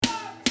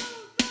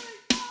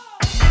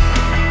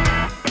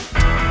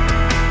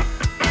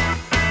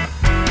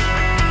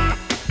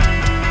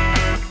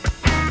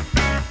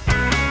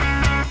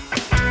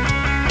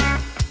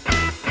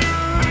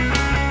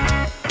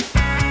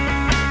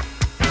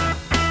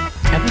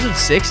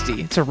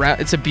160.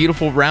 It's a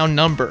beautiful round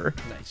number.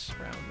 Nice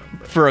round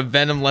number. For a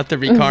Venom Let There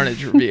Be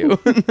Carnage review.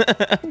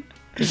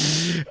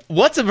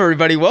 What's up,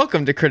 everybody?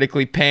 Welcome to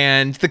Critically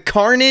Panned. The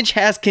carnage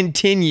has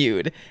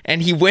continued,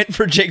 and he went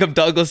for Jacob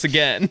Douglas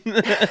again.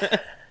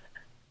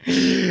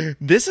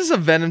 This is a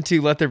Venom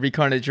 2 Let There Be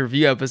Carnage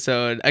review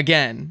episode.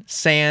 Again,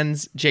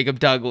 sans Jacob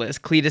Douglas.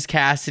 Cletus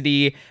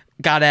Cassidy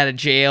got out of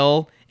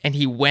jail, and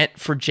he went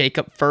for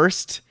Jacob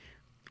first.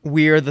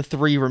 We're the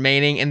three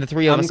remaining, and the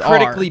three of us are...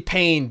 critically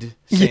pained,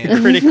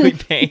 Sam. Critically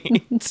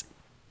pained.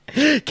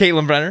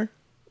 Caitlin Brenner.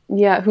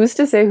 Yeah, who's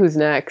to say who's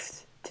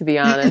next, to be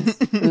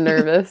honest? I'm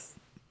nervous.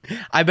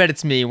 I bet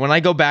it's me. When I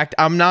go back,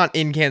 I'm not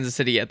in Kansas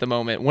City at the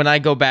moment. When I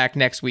go back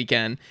next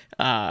weekend,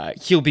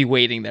 he'll be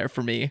waiting there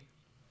for me.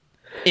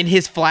 In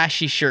his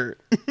flashy shirt.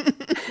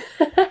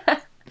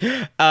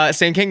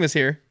 Sam King was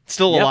here.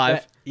 Still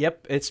alive.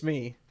 Yep, it's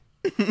me.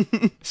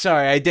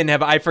 Sorry,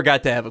 I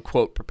forgot to have a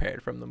quote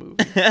prepared from the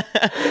movie.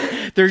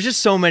 There's just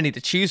so many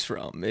to choose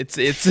from.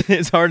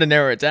 It's hard to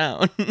narrow it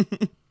down.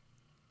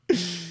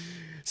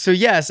 So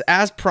yes,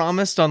 as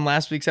promised on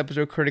last week's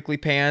episode of Critically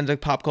Panned, a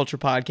pop culture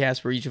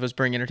podcast where each of us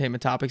bring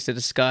entertainment topics to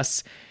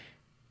discuss,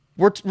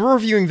 we're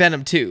reviewing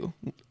Venom 2,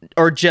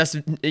 or just,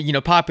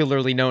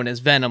 popularly known as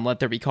Venom Let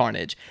There Be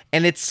Carnage.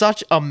 And it's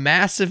such a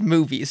massive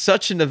movie,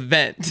 such an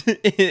event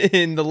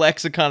in the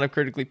lexicon of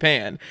Critically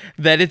Panned,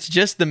 that it's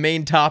just the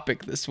main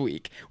topic this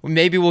week.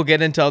 Maybe we'll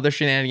get into other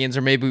shenanigans,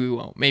 or maybe we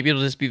won't. Maybe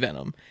it'll just be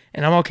Venom.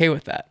 And I'm okay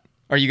with that.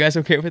 Are you guys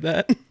okay with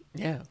that?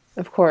 Yeah.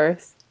 Of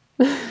course.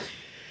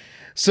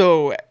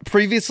 So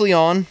previously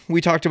on,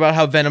 we talked about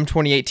how Venom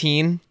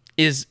 2018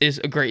 is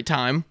a great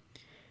time.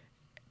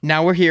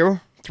 Now we're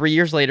here, 3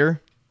 years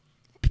later,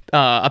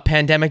 a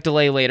pandemic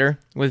delay later,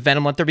 with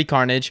Venom Let There Be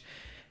Carnage.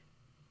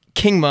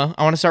 Kingma,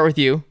 I want to start with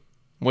you.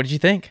 What did you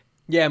think?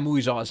 Yeah,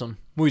 movie's awesome.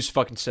 Movie's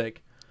fucking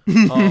sick.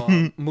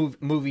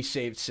 Movie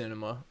saved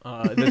cinema.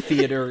 The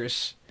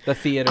theaters.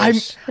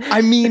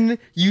 I mean,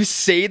 you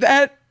say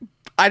that,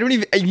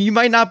 you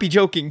might not be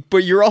joking,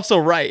 but you're also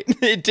right.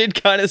 It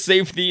did kind of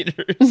save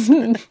theaters.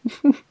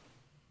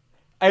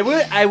 I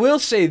will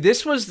say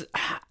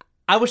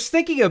I was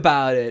thinking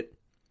about it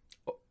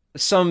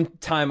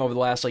sometime over the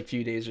last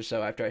few days or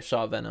so after I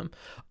saw Venom,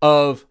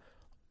 of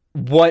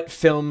what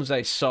films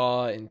I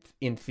saw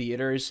in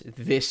theaters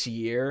this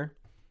year.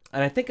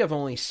 And I think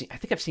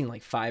I've seen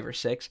like 5 or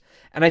 6.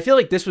 And I feel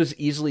like this was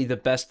easily the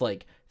best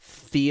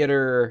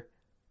theater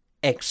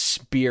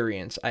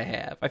experience I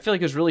have. I feel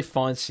like it was really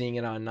fun seeing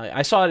it on night.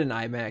 I saw it in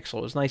IMAX, so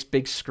it was a nice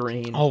big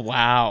screen. Oh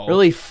wow.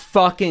 Really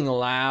fucking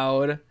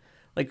loud.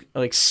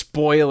 Like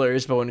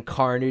spoilers, but when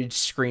Carnage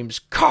screams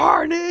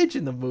Carnage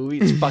in the movie,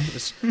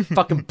 it's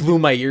fucking blew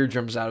my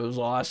eardrums out. It was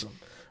awesome.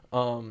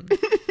 And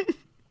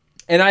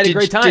I had a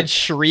great time. Did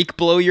Shriek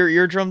blow your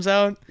eardrums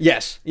out?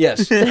 Yes.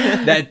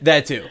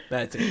 that too.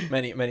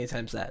 Many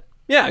times that.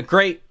 Yeah,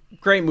 great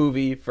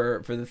movie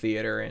for the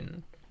theater,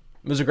 and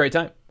it was a great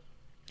time.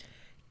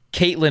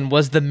 Caitlin,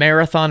 was the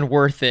marathon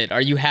worth it? Are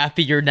you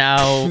happy you've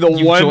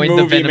joined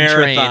the Venom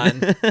marathon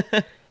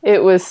train?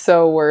 It was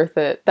so worth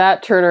it.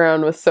 That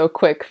turnaround was so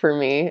quick for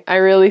me. I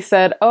really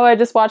said, I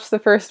just watched the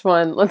first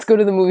one. Let's go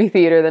to the movie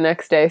theater the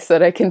next day so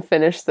that I can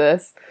finish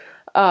this.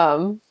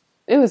 It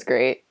was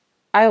great.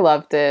 I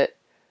loved it.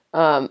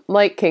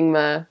 Like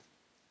Kingma,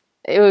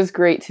 it was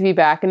great to be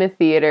back in a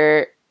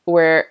theater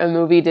where a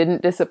movie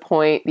didn't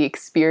disappoint. The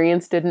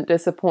experience didn't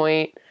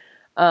disappoint.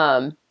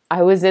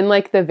 I was in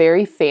the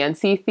very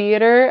fancy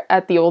theater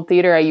at the old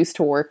theater I used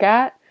to work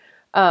at.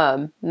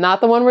 Not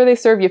the one where they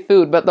serve you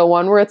food, but the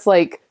one where it's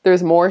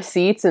there's more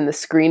seats and the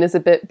screen is a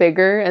bit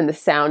bigger and the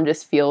sound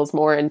just feels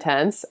more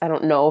intense. I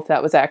don't know if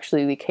that was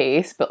actually the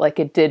case, but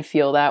it did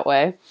feel that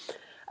way.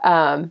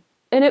 And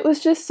it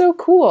was just so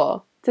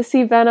cool to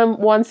see Venom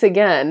once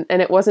again.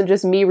 And it wasn't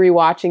just me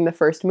rewatching the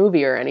first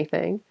movie or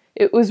anything.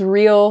 It was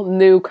real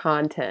new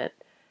content.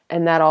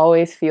 And that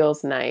always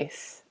feels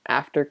nice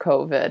after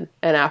COVID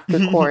and after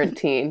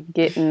quarantine.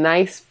 Get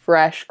nice,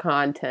 fresh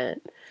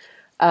content.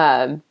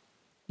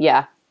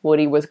 Yeah,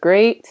 Woody was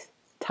great.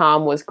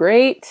 Tom was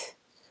great.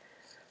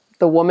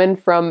 The woman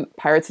from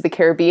Pirates of the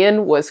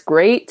Caribbean was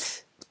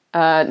great.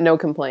 No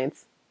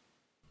complaints.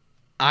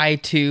 I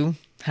too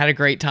had a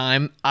great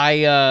time.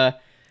 I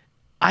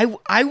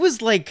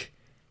was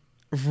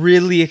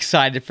really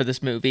excited for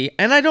this movie,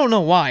 and I don't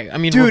know why. I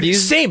mean,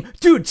 same.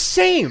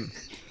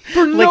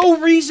 For no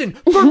reason,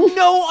 for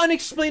no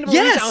unexplainable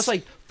reason. I was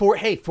like,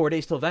 4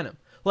 days till Venom.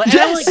 And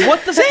I'm like,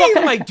 what the fuck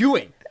am I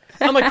doing?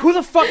 I'm like, who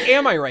the fuck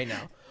am I right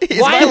now?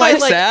 Why am I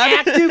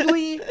sad?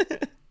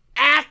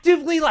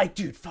 actively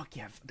dude, fuck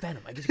yeah,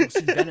 Venom. I just go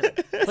see Venom.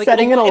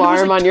 Setting an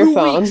alarm on your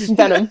phone. Weeks.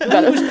 Venom.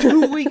 It was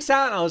 2 weeks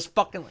out, and I was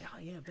fucking oh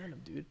yeah,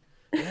 Venom, dude.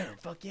 Venom,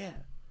 fuck yeah.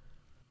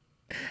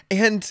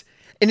 And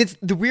it's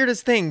the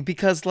weirdest thing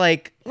because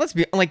let's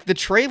be the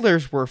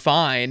trailers were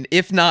fine,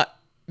 if not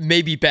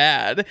maybe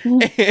bad.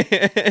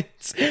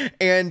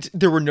 And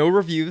there were no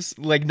reviews,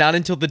 like not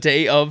until the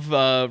day of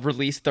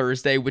release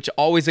Thursday, which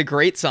always a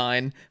great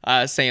sign,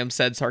 Sam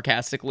said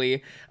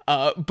sarcastically.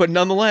 But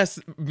nonetheless,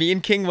 me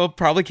and King, well,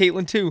 probably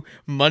Caitlin too,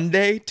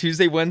 Monday,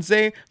 Tuesday,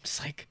 Wednesday, I'm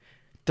just like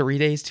 3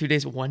 days, 2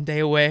 days, 1 day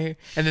away.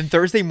 And then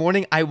Thursday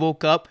morning, I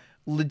woke up.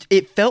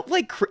 It felt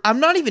like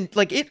I'm not even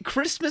like it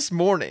Christmas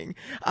morning.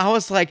 I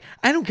was like,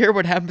 I don't care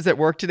what happens at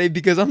work today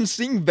because I'm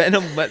seeing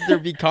Venom Let There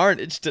Be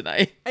Carnage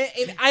tonight.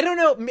 And I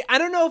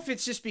don't know if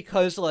it's just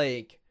because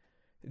like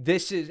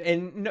this is,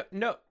 and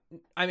no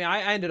I mean,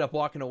 I ended up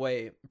walking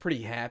away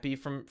pretty happy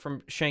from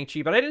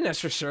Shang-Chi, but I didn't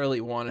necessarily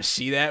want to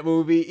see that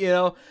movie, you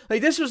know?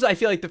 Like this was, I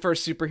feel like, the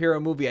first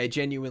superhero movie I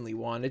genuinely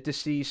wanted to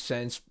see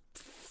since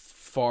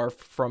Far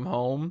From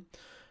Home,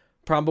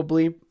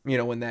 probably, you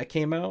know, when that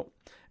came out.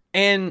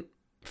 And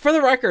for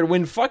the record,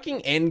 when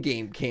fucking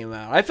Endgame came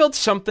out, I felt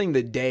something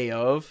the day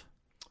of,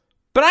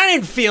 but I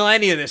didn't feel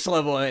any of this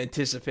level of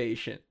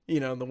anticipation, you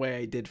know, the way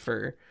I did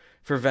for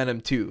Venom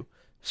 2.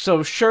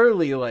 So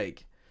surely,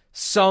 like,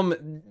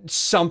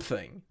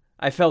 something.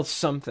 I felt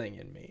something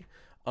in me.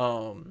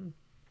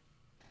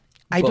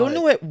 I don't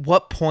know at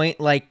what point,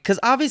 like, because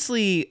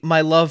obviously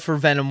my love for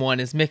Venom 1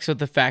 is mixed with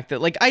the fact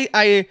that, like,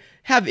 I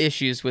have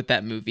issues with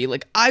that movie.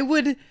 Like, I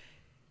would...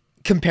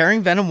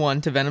 Comparing Venom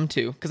 1 to Venom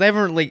 2, because I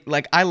haven't really,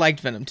 like, I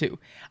liked Venom 2.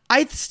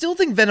 I still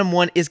think Venom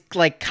 1 is,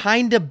 like,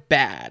 kind of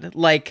bad.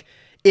 Like,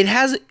 it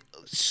has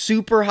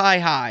super high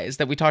highs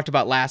that we talked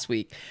about last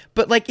week.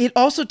 But, like, it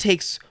also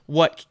takes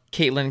what,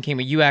 Caitlin and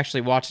Kama, you actually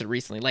watched it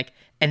recently, like,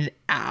 an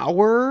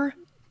hour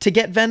to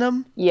get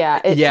Venom. Yeah,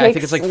 it I takes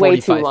think it's like way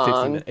 45, too long.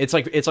 50 minutes.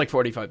 It's like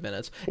 45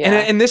 minutes. Yeah.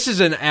 And this is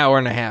an hour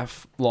and a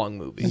half long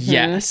movie.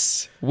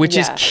 Yes, which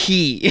is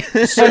key. And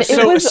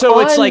it was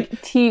on it's like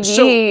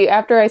TV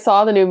after I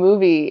saw the new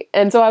movie,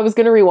 and so I was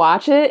gonna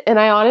rewatch it,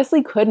 and I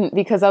honestly couldn't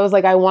because I was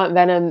like, I want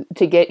Venom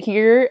to get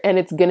here, and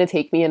it's gonna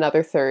take me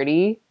another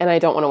 30, and I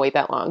don't want to wait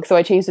that long, so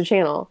I changed the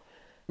channel.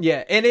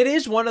 Yeah, and it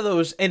is one of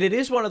those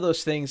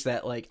things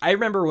that, like, I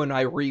remember when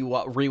I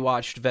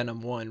rewatched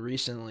Venom 1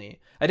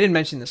 recently. I didn't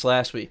mention this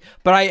last week,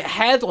 but I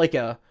had like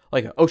a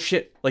oh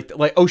shit, like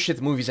oh shit,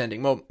 the movie's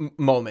ending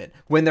moment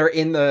when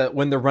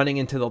they're running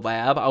into the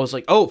lab. I was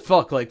like, oh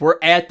fuck, like we're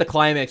at the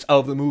climax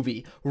of the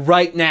movie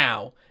right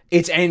now.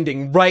 It's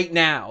ending right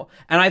now.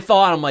 And I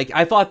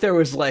thought there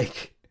was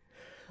like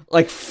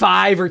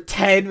 5 or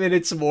 10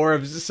 minutes more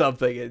of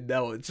something, and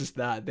no, it's just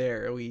not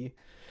there.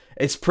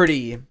 It's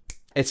pretty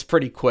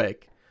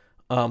quick,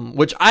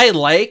 which I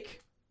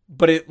like,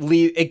 but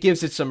it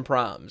gives it some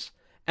problems.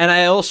 And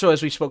I also,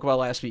 as we spoke about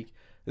last week,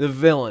 the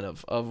villain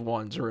of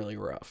 1's really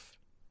rough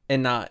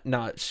and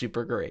not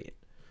super great.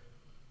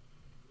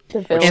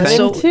 The villain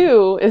in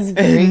 2 is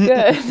very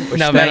good.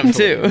 Now Venom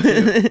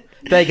 2.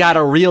 They got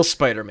a real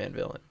Spider-Man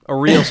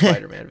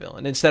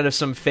villain, instead of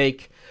some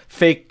fake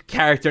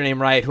character named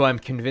Riot, who I'm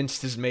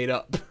convinced is made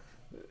up.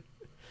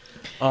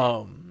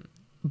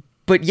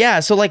 But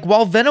yeah, so like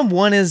while Venom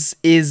 1 has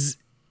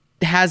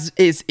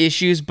its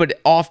issues, but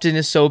often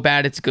is so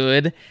bad it's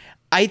good,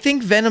 I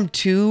think Venom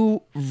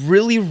 2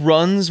 really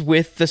runs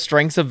with the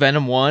strengths of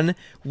Venom 1,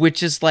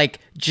 which is like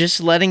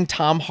just letting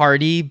Tom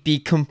Hardy be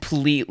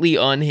completely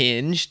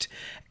unhinged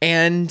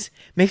and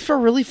makes for a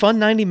really fun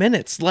 90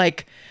 minutes.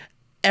 Like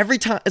every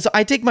time, so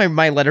I take my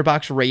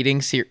Letterboxd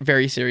rating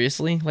very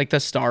seriously, like the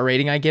star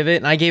rating I give it,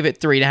 and I gave it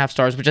 3.5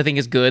 stars, which I think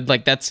is good.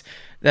 Like that's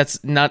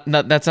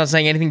not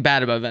saying anything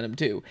bad about Venom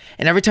 2.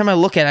 And every time I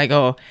look at it, I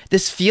go,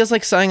 this feels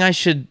like something I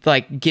should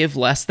like give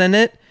less than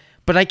it,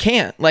 but I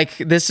can't. Like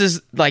this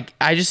is like,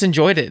 I just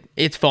enjoyed it.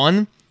 It's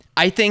fun.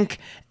 I think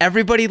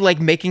everybody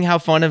like making how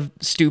fun of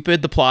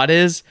stupid the plot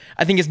is,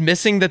 I think is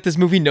missing that this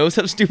movie knows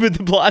how stupid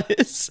the plot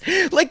is.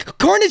 Like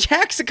Carnage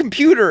hacks a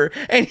computer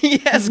and he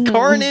has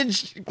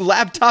Carnage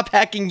laptop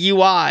hacking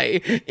UI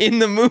in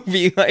the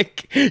movie.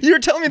 Like you're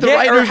telling me the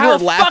writers were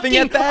laughing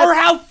at that? Or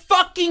how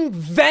fucking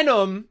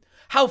Venom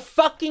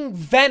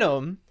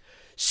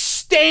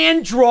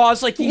Stan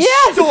draws like he's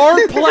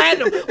Star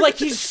Platinum, like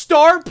he's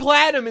Star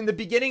Platinum in the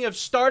beginning of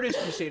Stardust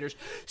Crusaders.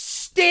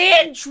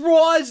 Stan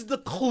draws the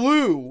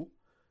clue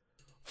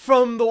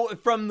from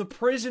the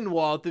prison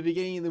wall at the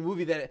beginning of the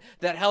movie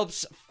that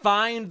helps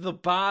find the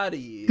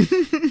bodies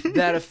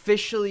that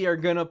officially are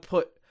gonna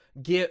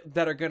give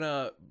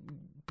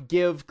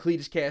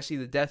Cletus Cassidy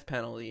the death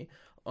penalty.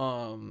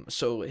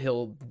 So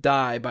he'll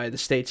die by the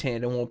state's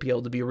hand and won't be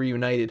able to be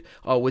reunited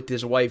with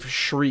his wife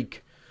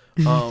Shriek.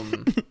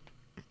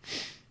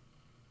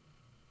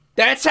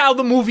 That's how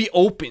the movie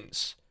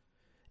opens.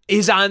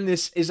 Is on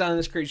this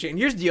crazy shit. And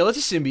here's the deal: it's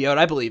a symbiote.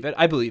 I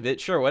believe it.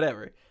 Sure,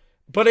 whatever.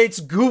 But it's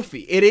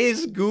goofy. It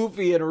is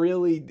goofy and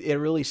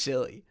really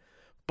silly.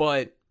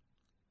 But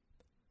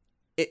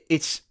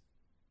it's,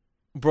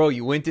 bro.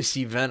 You went to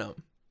see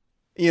Venom.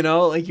 You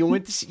know, like you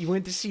went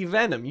to see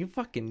Venom. You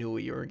fucking knew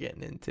what you were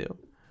getting into.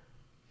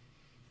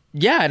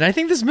 Yeah, and I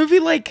think this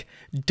movie like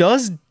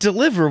does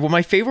deliver. Well,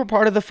 my favorite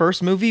part of the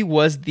first movie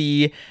was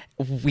the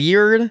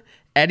weird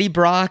Eddie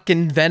Brock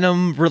and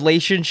Venom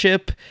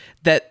relationship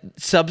that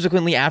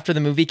subsequently after the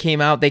movie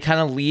came out, they kind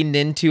of leaned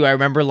into. I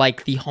remember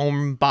like the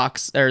home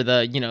box or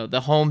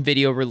the home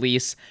video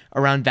release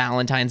around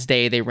Valentine's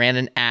Day. They ran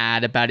an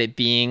ad about it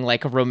being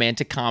like a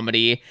romantic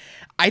comedy.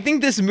 I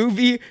think this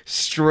movie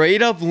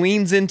straight up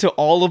leans into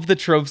all of the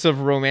tropes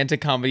of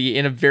romantic comedy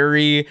in a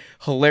very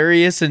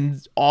hilarious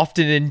and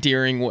often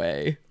endearing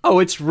way. Oh,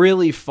 it's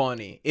really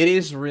funny. It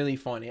is really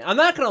funny. I'm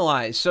not going to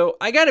lie. So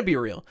I got to be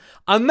real.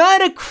 I'm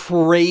not a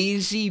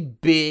crazy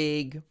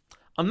big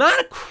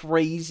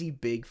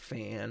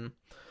fan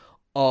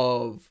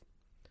of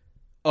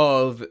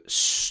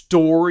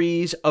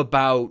stories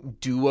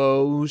about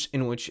duos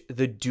in which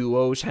the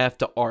duos have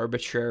to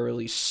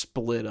arbitrarily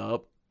split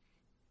up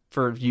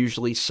for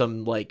usually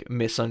some like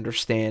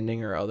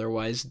misunderstanding or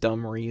otherwise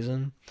dumb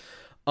reason.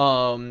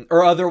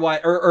 Or otherwise,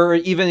 or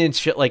even in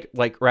shit like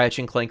Ratchet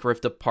and Clank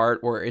Rift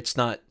Apart, where it's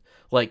not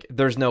like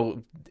there's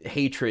no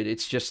hatred,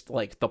 it's just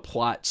like the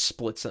plot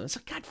splits them. It's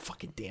like, God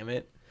fucking damn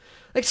it!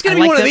 Like it's gonna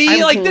be one of these.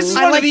 Like this is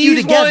one of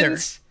these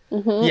ones.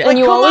 Mm-hmm. Yeah. And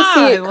you always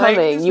see it like,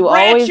 coming. it's You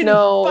always Ratchet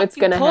know and it's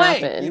gonna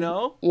Clank, happen. You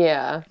know?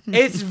 Yeah.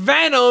 It's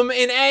Venom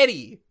and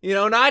Eddie. You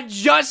know, not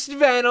just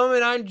Venom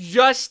and not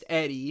just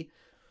Eddie.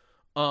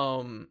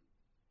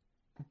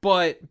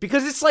 But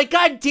because it's like,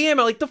 God damn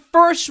it, like the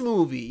first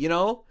movie, you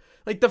know?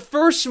 Like the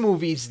first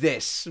movie's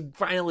this,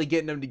 finally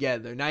getting them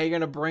together. Now you're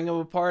gonna bring them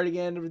apart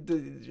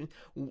again,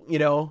 you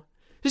know?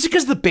 Just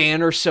because the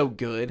banner's so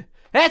good.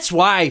 That's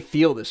why I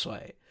feel this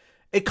way.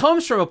 It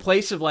comes from a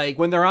place of like,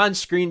 when they're on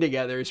screen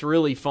together, it's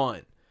really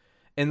fun.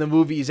 And the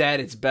movie's at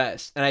its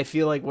best. And I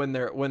feel like when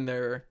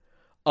they're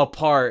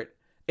apart,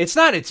 it's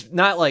not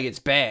like it's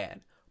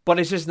bad, but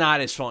it's just not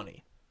as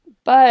funny.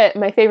 But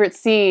my favorite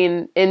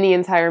scene in the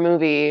entire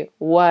movie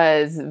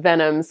was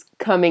Venom's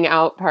coming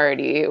out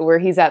party where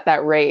he's at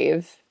that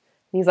rave.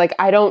 He's like,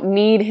 I don't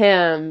need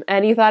him.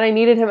 And he thought I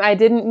needed him. I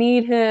didn't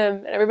need him.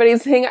 And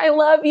everybody's saying, I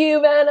love you,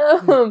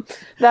 Venom.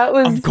 That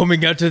was... I'm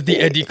coming out of the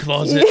Eddie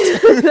closet.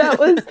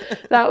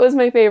 that was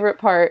my favorite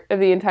part of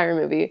the entire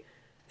movie.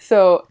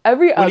 So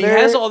when he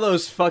has all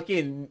those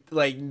fucking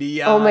like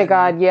neon. Oh my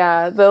god,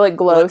 yeah, the like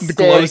glow sticks,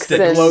 glow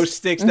sticks. and... glow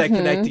sticks that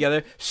connect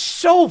together.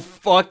 So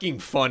fucking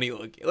funny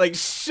looking. Like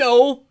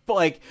so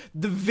like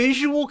the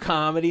visual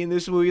comedy in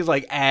this movie is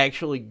like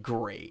actually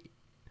great.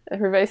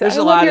 Everybody says, There's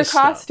I a love lot your of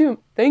stuff. costume.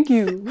 Thank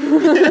you.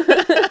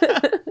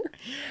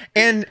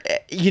 And,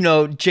 you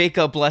know,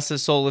 Jacob, bless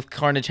his soul, if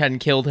Carnage hadn't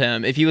killed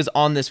him, if he was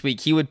on this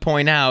week, he would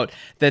point out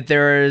that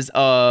there is,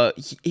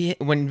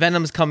 when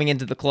Venom's coming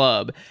into the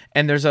club,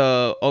 and there's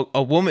a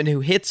woman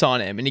who hits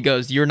on him, and he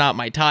goes, you're not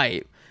my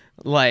type.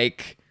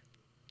 Like,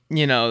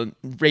 you know,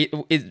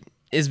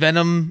 is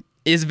Venom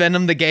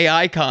the gay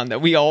icon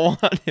that we all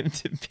want him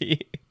to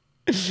be?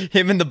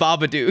 Him and the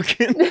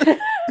Babadook.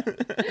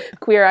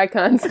 Queer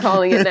icons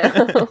calling it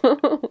now.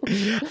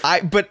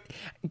 But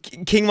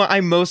Kingma,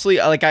 I mostly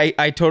like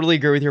I totally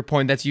agree with your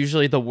point. That's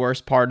usually the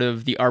worst part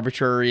of the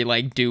arbitrary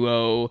like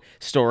duo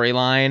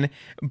storyline.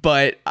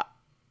 But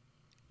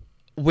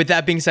with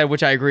that being said,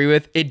 which I agree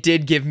with, it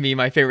did give me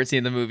my favorite scene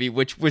in the movie,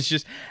 which was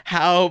just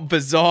how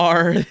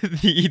bizarre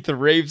the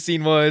rave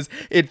scene was.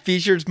 It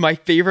features my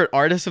favorite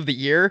artist of the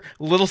year,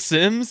 Little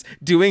Sims,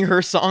 doing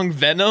her song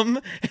Venom.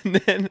 And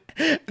then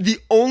the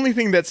only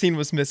thing that scene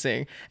was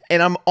missing,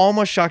 and I'm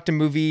almost shocked a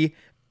movie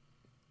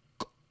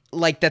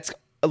like that's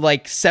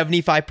like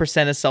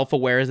 75% as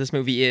self-aware as this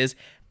movie is,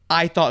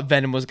 I thought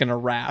Venom was going to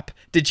rap.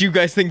 Did you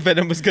guys think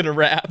Venom was going to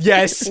rap?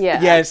 Yes.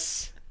 Yeah.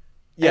 Yes.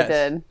 I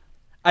did.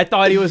 I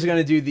thought he was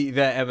gonna do the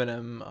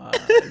Eminem,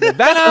 the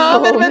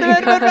Venom,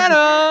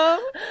 Venom.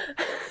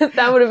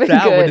 That would have been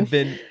That good. would have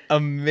been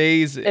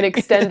amazing. An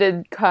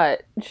extended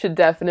cut should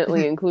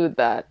definitely include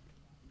that.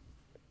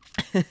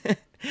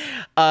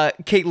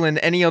 Caitlin,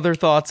 any other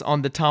thoughts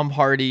on the Tom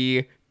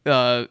Hardy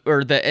or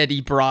the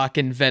Eddie Brock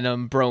and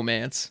Venom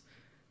bromance?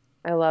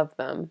 I love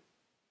them.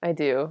 I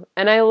do.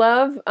 And I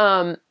love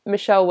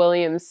Michelle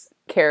Williams'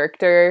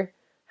 character,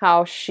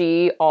 how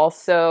she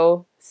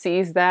also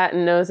sees that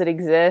and knows it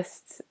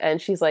exists,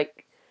 and she's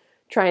like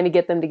trying to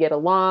get them to get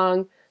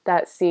along.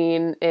 That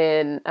scene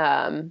in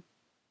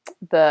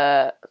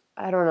the,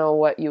 I don't know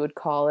what you would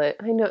call it.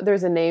 I know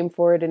there's a name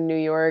for it in New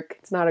York.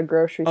 It's not a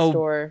grocery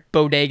store.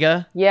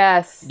 Bodega?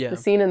 Yes, Yeah. the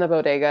scene in the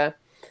bodega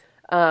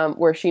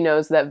where she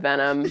knows that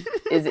Venom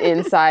is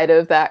inside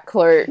of that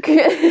clerk.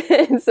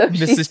 And so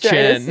she's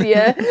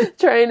Mrs.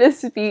 trying to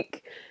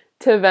speak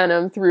to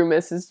Venom through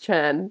Mrs.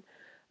 Chen,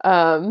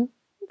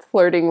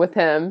 flirting with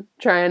him,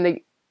 trying to,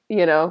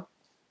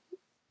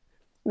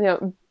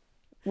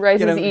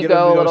 raise his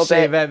ego a little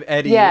save bit.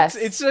 Eddie. Yes,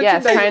 it's such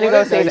yes, a nice, trying to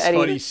go save nice, Eddie.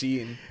 funny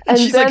scene. And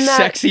She's then like that-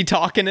 sexy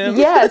talking him.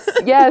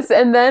 Yes,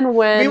 and then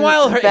when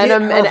Meanwhile,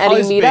 Venom and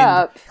Eddie meet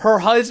up, her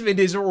husband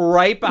is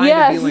right behind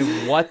Yes. her, being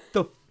like, "What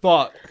the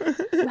fuck?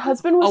 the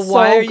husband was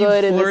Why so are you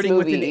good in this flirting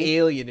with movie. an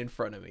alien in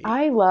front of me?"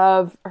 I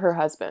love her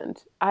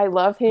husband. I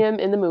love him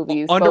in the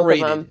movies.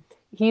 Underrated. Both of them.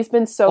 He's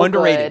been so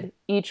Underrated. good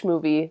each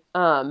movie.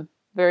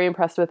 Very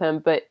impressed with him.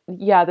 But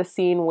yeah, the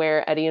scene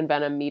where Eddie and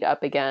Venom meet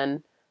up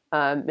again,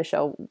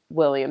 Michelle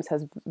Williams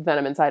has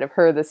venom inside of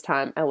her this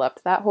time. I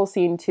loved that whole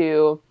scene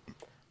too.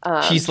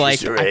 She's like,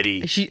 She's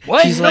ready. she's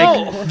What?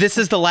 No. like, this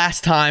is the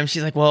last time.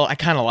 She's like, well, I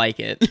kind of like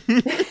it.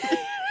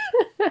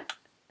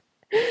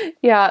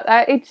 Yeah,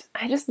 I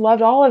just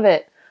loved all of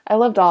it. I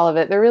loved all of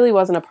it. There really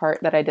wasn't a part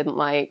that I didn't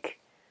like.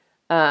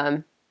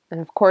 And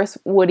of course,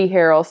 Woody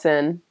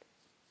Harrelson,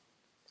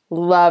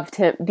 loved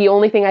him. The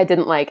only thing I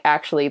didn't like,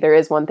 actually, there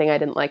is one thing I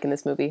didn't like in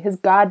this movie. His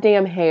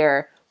goddamn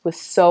hair was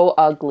so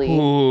ugly.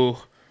 Ooh,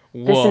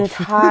 This woof.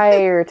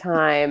 entire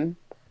time.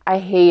 I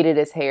hated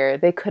his hair.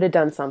 They could have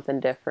done something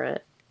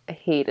different. I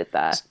hated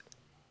that.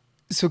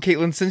 So,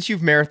 Caitlin, since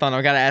you've marathon,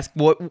 I gotta ask,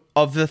 what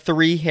of the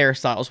 3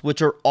 hairstyles,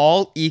 which are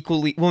all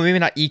equally, well, maybe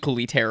not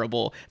equally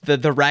terrible,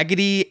 the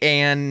Raggedy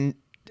Ann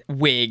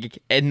wig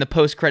in the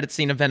post-credit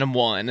scene of Venom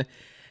 1,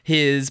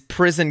 his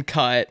prison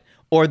cut,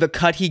 or the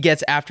cut he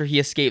gets after he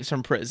escapes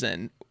from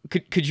prison,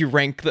 could you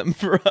rank them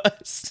for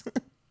us?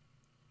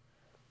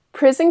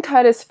 Prison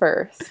cut is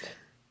first,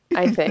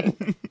 I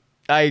think.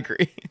 I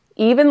agree.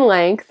 Even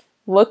length,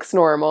 looks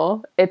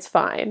normal. It's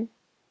fine.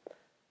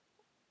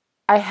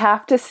 I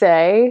have to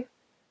say,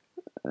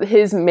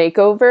 his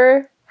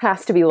makeover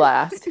has to be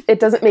last. It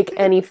doesn't make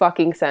any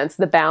fucking sense.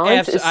 The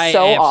balance is so I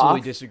absolutely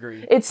off.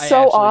 disagree. It's I so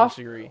absolutely off.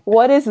 Disagree.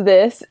 What is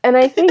this? And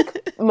I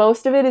think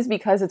most of it is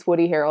because it's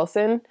Woody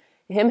Harrelson.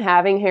 Him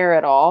having hair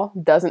at all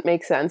doesn't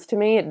make sense to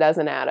me. It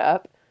doesn't add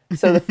up.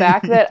 So the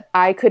fact that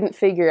I couldn't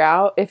figure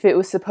out if it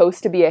was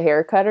supposed to be a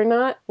haircut or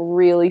not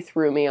really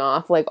threw me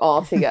off, like,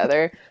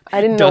 altogether.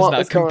 I didn't know Does what not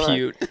was going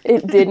compute. on.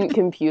 It didn't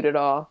compute at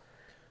all.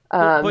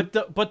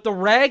 But the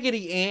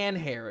Raggedy Ann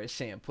hair, as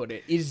Sam put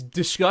it, is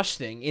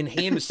disgusting and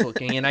heinous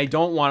looking, and I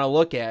don't want to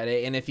look at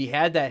it. And if he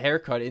had that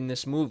haircut in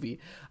this movie,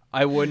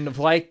 I wouldn't have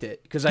liked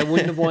it because I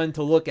wouldn't have wanted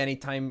to look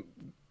anytime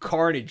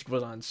Carnage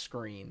was on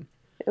screen.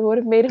 It would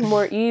have made him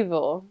more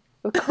evil.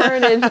 With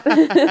Carnage,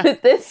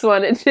 with this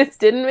one, it just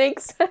didn't make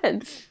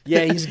sense.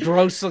 Yeah, he's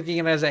gross looking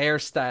and has a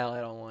hairstyle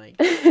I don't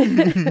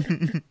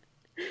like.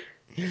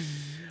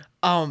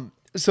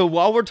 So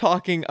while we're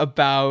talking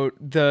about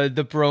the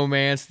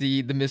bromance,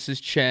 the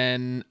Mrs.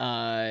 Chen,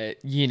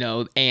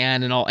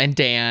 Anne and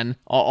Dan,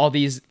 all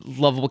these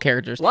lovable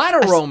characters. A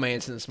lot of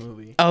romance in this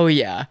movie. Oh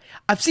yeah,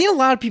 I've seen a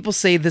lot of people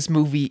say this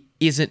movie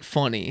isn't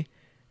funny.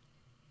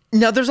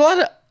 Now there's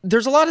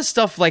a lot of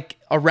stuff like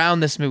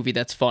around this movie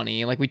that's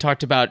funny. Like we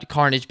talked about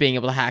Carnage being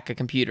able to hack a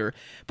computer.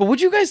 But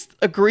would you guys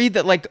agree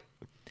that, like,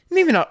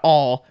 maybe not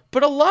all, but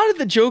did a lot of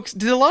the jokes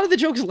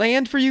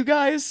land for you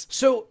guys?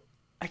 So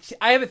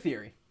I have a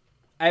theory.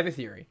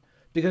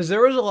 Because there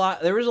was a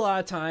lot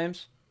of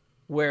times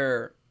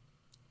where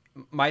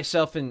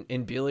myself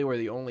and Billy were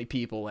the only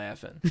people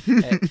laughing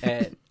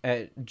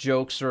at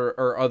jokes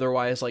or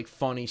otherwise like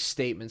funny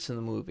statements in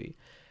the movie.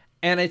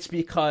 And it's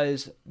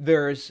because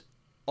there's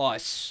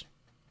us,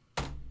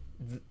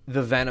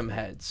 the Venom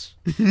heads,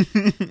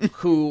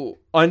 who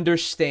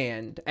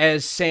understand,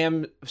 as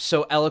Sam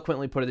so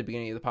eloquently put at the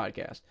beginning of the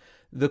podcast,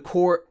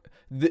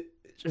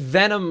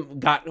 Venom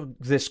got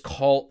this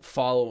cult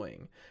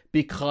following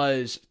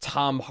because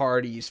Tom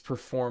Hardy's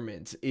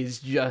performance is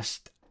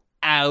just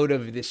out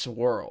of this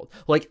world.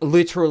 Like,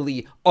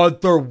 literally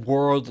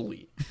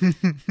otherworldly.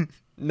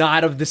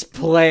 Not of this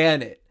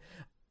planet.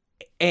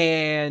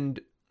 And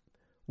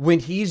when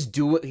he's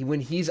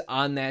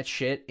on that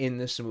shit in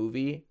this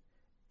movie,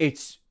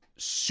 it's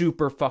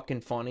super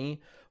fucking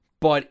funny.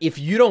 But if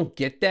you don't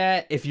get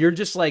that, if you're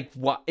just like,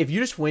 if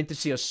you just went to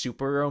see a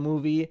superhero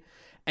movie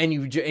and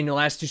in the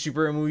last 2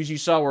 superhero movies you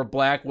saw were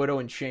Black Widow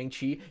and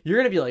Shang-Chi, you're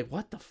going to be like,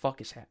 what the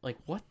fuck is happening? Like,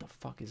 what the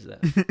fuck is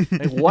this?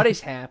 Like, what is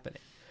happening?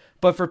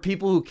 But for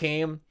people who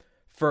came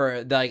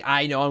for, like,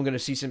 I know I'm going to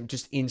see some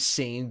just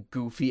insane,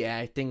 goofy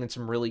acting and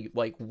some really,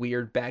 like,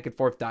 weird back and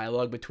forth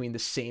dialogue between the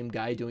same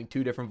guy doing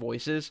 2 different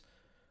voices.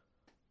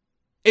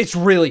 It's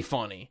really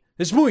funny.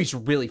 This movie's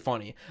really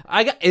funny.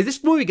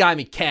 This movie got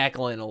me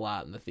cackling a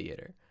lot in the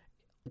theater.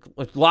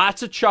 With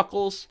lots of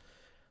chuckles,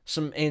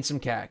 some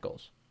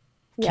cackles.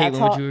 Caitlin,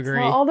 to would you agree?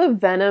 To all the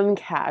Venom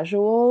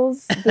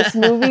casuals, this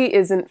movie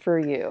isn't for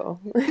you.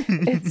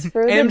 It's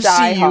for the MCU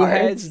diehards.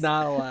 heads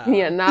not allowed.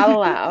 Yeah, not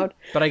allowed.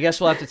 But I guess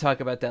we'll have to talk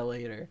about that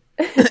later.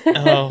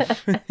 Oh,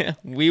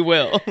 we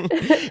will.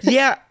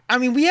 Yeah, I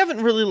mean, we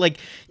haven't really, like,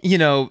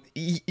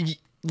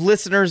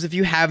 listeners, if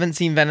you haven't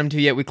seen Venom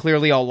 2 yet, we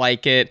clearly all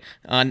like it.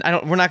 We're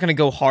not going to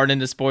go hard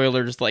into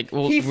spoilers. Like,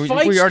 well, he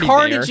fights we're already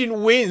Carnage there.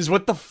 and wins.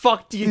 What the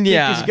fuck do you think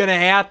Yeah. is going to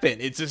happen?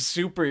 It's a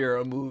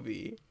superhero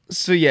movie.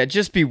 So yeah,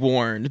 just be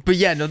warned. But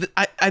yeah, no,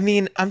 I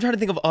mean, I'm trying to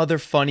think of other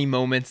funny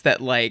moments that,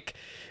 like,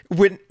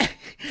 when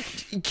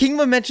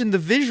Kingma mentioned the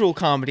visual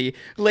comedy,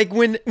 like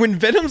when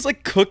Venom's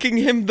like cooking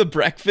him the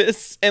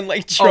breakfast and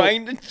like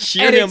trying to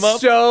cheer and him it's up.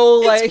 so,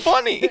 like, it's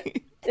funny.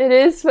 It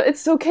is.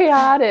 It's so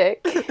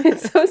chaotic.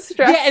 It's so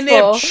stressful. Yeah, and they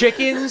have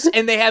chickens,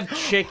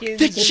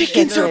 The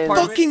chickens are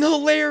apartment. fucking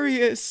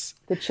hilarious.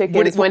 The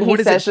chickens, when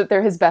he says that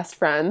they're his best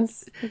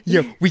friends.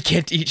 Yeah, we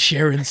can't eat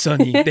Cher and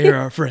Sonny. They're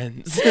our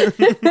friends.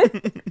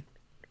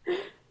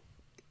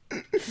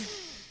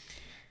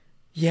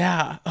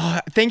 Yeah.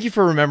 Thank you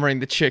for remembering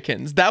the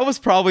chickens. That was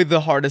probably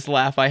the hardest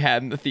laugh I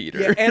had in the theater.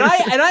 Yeah,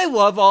 and I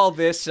love all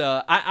this.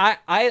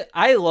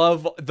 I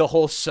love the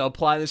whole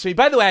subplot of this movie.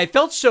 By the way, I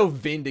felt so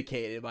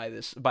vindicated by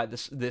this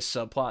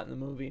subplot in the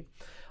movie.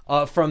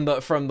 From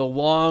the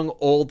long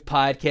old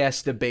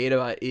podcast debate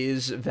about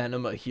is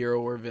Venom a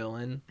hero or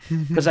villain,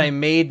 because I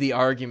made the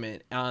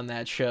argument on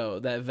that show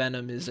that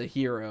Venom is a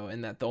hero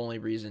and that the only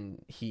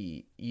reason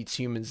he eats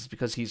humans is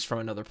because he's from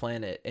another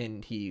planet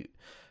and he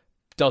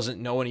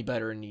doesn't know any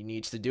better and he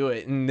needs to do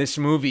it. And this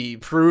movie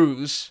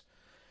proves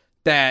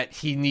that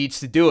he needs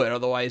to do it,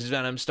 otherwise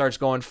Venom starts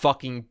going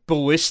fucking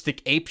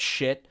ballistic ape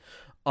shit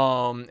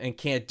and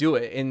can't do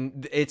it.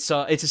 And it's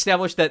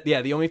established that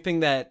the only thing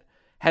that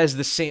has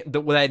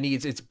what that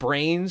needs, it's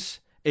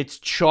brains, it's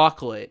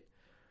chocolate,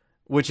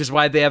 which is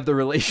why they have the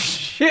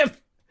relationship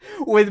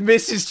with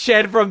Mrs.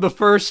 Chen from the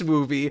first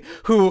movie,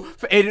 who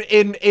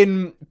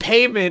in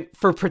payment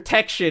for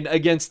protection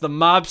against the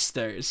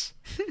mobsters,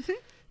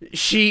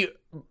 she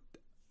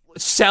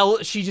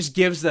just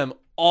gives them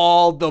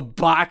all the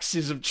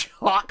boxes of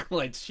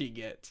chocolates she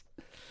gets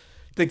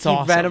to keep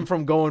awesome. Venom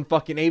from going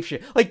fucking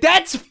apeshit. Like,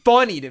 that's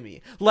funny to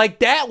me. Like,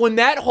 that, when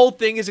that whole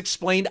thing is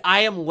explained,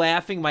 I am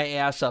laughing my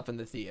ass off in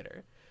the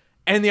theater.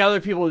 And the other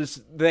people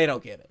they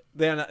don't get it.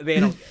 They don't get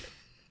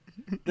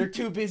it. They're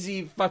too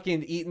busy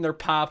fucking eating their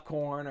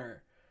popcorn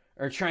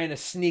or trying to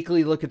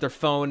sneakily look at their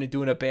phone and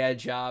doing a bad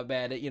job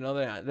at it. You know,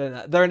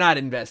 they're not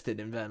invested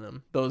in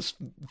Venom. Those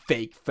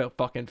fake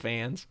fucking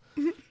fans.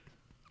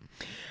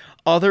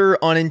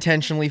 Other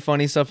unintentionally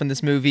funny stuff in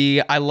this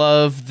movie. I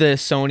love the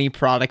Sony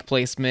product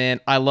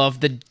placement. I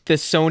love the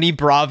Sony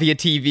Bravia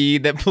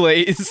TV that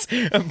plays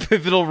a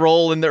pivotal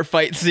role in their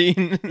fight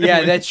scene.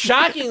 Yeah, that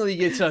shockingly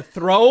gets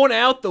thrown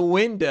out the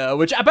window,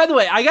 which, by the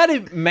way, I got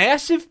a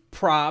massive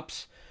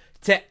props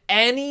to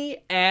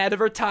any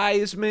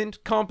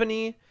advertisement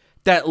company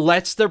that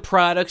lets their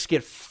products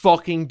get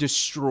fucking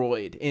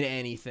destroyed in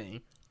anything.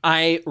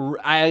 I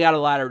got a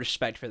lot of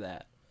respect for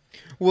that.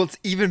 Well, it's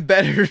even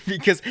better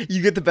because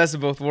you get the best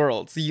of both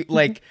worlds. You,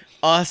 like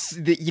us,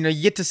 you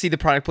get to see the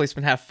product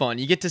placement have fun.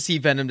 You get to see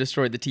Venom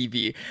destroy the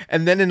TV.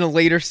 And then in a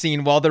later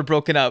scene, while they're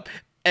broken up,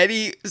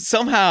 Eddie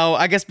somehow,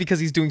 I guess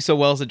because he's doing so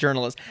well as a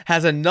journalist,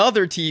 has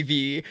another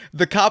TV.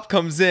 The cop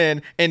comes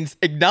in and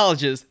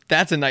acknowledges,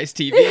 that's a nice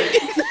TV.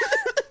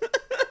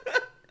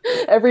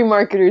 Every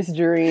marketer's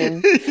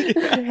dream.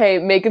 Hey,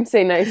 make him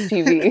say nice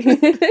TV.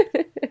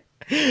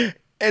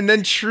 And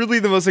then truly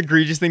the most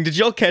egregious thing, did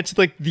y'all catch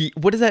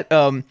what is that?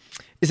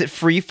 Is it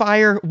Free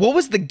Fire? What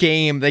was the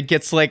game that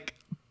gets like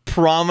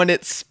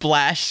prominent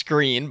splash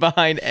screen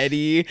behind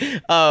Eddie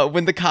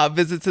when the cop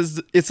visits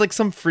it's like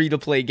some free to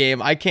play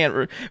game. I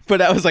can't,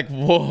 but I was like,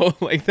 whoa,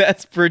 like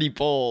that's pretty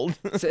bold.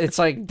 It's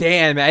like,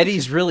 damn,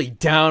 Eddie's really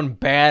down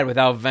bad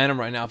without Venom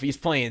right now if he's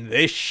playing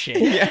this shit.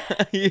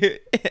 Yeah,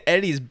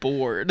 Eddie's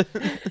bored.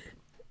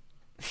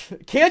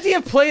 Can't he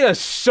have played a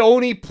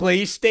Sony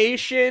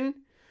PlayStation?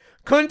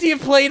 Couldn't he have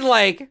played,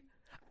 like,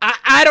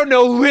 I don't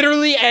know,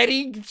 literally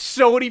any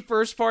Sony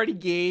first-party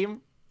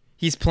game?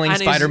 He's playing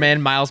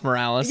Spider-Man Miles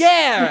Morales.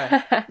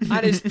 Yeah!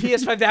 On his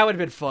PS5, that would have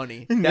been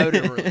funny. That would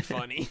have been really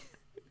funny.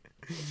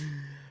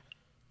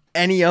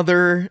 Any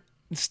other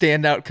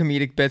standout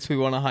comedic bits we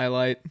want to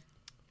highlight?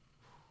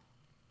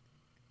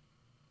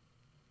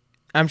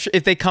 I'm sure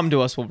if they come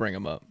to us, we'll bring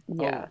them up.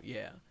 Yeah. Oh,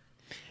 yeah.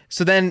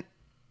 So then,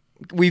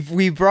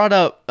 we've brought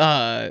up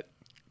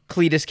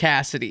Cletus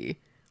Cassidy.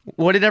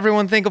 What did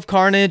everyone think of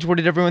Carnage? What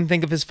did everyone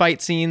think of his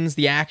fight scenes,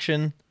 the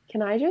action?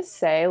 Can I just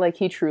say, like,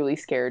 he truly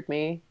scared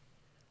me.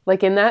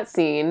 Like, in that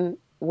scene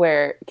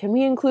where... Can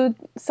we include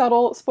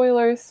subtle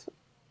spoilers?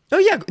 Oh,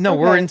 yeah. No,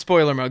 Okay. We're in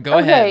spoiler mode. Go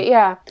ahead. Okay,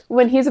 yeah.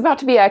 When he's about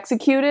to be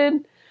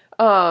executed,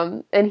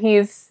 and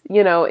he's,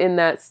 in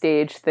that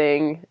stage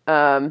thing,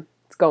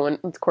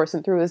 it's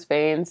coursing through his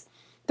veins.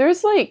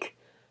 There's, like,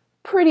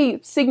 pretty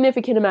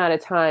significant amount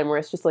of time where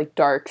it's just, like,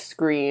 dark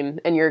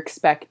screen, and you're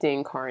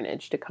expecting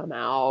Carnage to come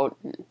out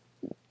and,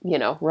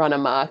 run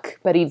amok,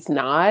 but he's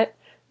not.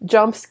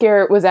 Jump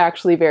scare was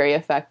actually very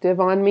effective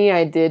on me.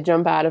 I did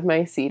jump out of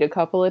my seat a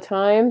couple of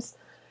times.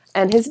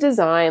 And his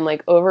design,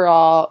 like,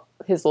 overall,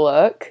 his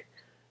look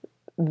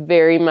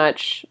very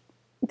much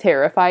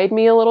terrified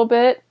me a little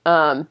bit.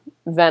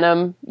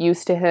 Venom,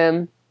 used to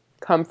him,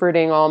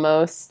 comforting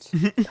almost,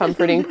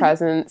 comforting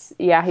presence.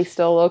 Yeah, he's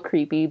still a little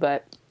creepy,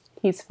 but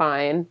he's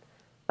fine.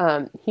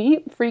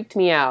 He freaked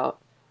me out.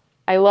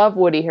 I love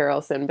Woody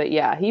Harrelson, but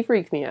yeah, he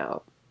freaked me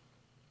out.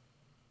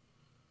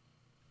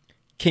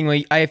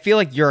 Kingsley, I feel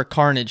like you're a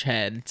Carnage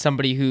head,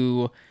 somebody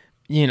who,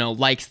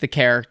 likes the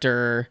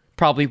character,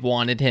 probably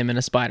wanted him in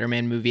a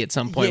Spider-Man movie at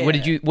some point.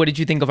 Yeah. What did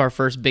you think of our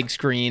first big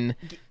screen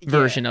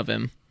version of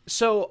him?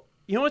 So,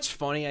 you know what's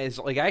funny is,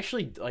 like,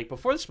 actually, like,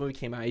 before this movie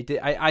came out,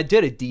 I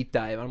did a deep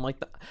dive. And I'm like,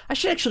 I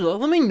should actually,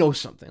 let me know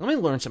something. Let me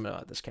learn something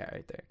about this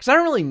character. Because I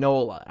don't really know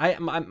a lot.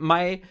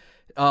 My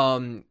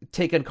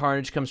take on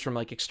Carnage comes from,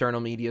 like,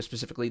 external media,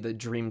 specifically the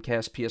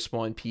Dreamcast,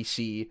 PS1,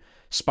 PC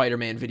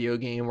Spider-Man video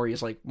game where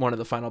he's, like, one of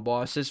the final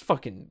bosses.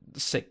 Fucking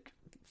sick.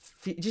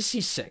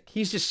 He's sick.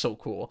 He's just so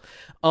cool.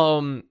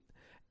 And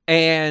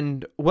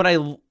And what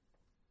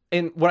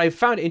I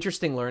found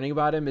interesting learning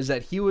about him is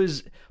that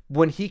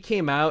when he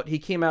came out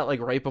like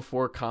right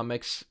before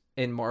comics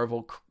and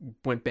Marvel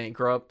went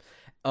bankrupt.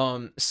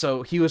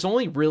 So he was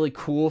only really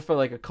cool for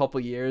like a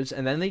couple years,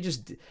 and then he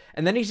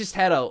just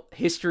had a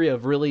history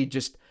of really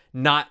just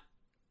not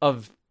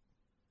of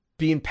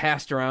being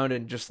passed around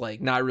and just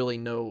like not really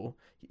know.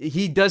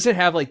 He doesn't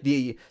have like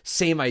the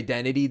same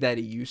identity that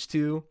he used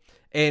to.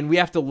 And we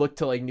have to look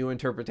to like new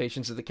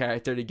interpretations of the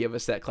character to give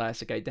us that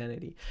classic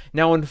identity.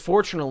 Now,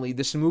 unfortunately,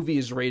 this movie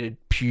is rated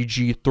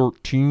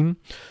PG-13,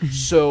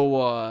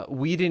 so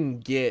we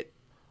didn't get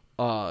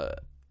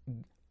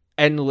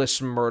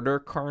Endless Murder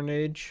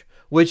Carnage,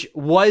 which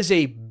was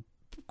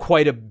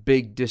quite a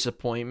big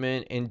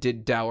disappointment and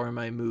did dour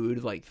my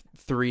mood like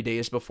 3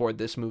 days before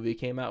this movie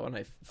came out when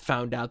I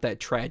found out that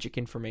tragic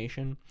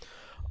information.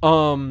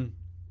 But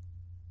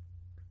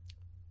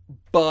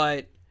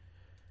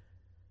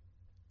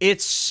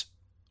it's,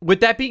 with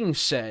that being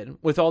said,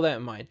 with all that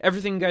in mind,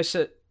 everything you guys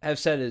have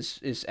said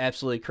is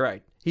absolutely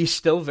correct. He's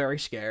still very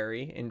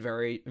scary and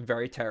very,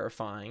 very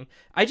terrifying.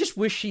 I just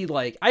wish he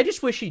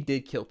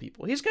did kill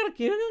people. He doesn't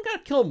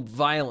gotta kill them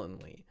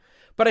violently.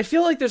 But I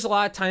feel like there's a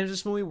lot of times in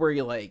this movie where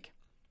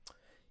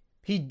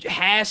he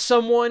has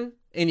someone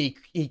and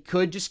he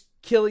could just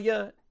kill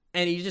you,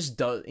 and he just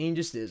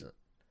isn't.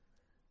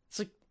 It's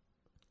like,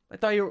 I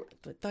thought you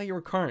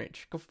were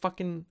Carnage. Go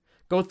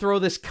throw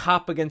this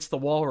cop against the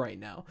wall right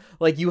now.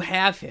 Like, you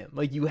have him.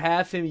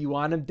 You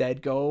want him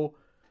dead. Go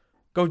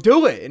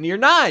do it. And you're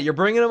not. You're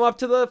bringing him up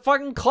to the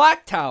fucking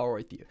clock tower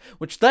with you.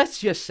 Which, let's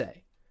just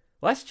say,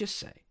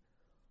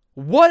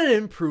 what an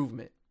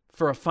improvement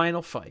for a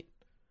final fight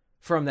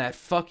from that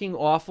fucking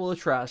awful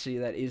atrocity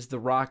that is the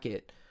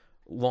rocket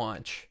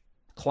launch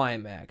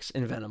climax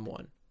in Venom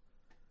 1.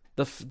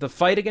 The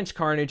fight against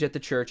Carnage at the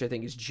church, I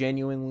think, is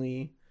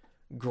genuinely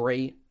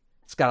great.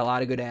 It's got a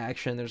lot of good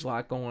action. There's a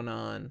lot going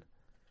on.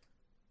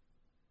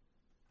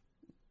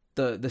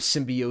 The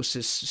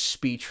symbiosis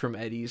speech from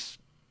Eddie's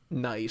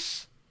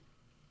nice.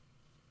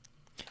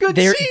 Good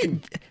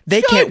scene.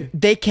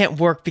 They can't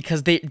work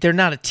because they're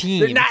not a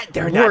team.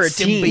 They're not a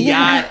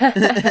symbiote.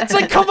 It's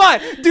like, come on,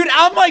 dude.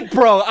 I'm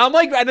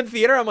like at the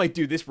theater. I'm like,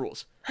 dude, this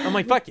rules. I'm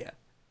like, fuck yeah.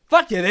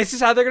 This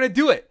is how they're gonna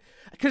do it.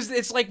 Because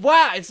it's like,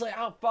 wow. It's like,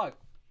 oh fuck.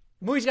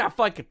 The movie's got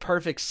fucking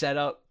perfect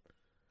setup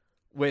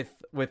with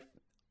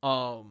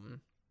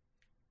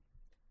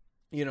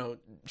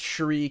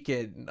Shriek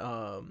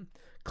and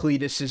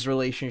Cletus's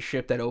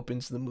relationship that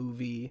opens the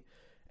movie,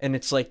 and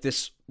it's like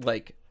this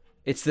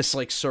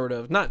sort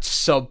of, not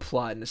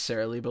subplot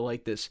necessarily, but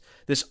like this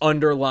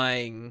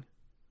underlying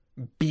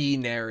B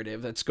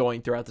narrative that's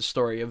going throughout the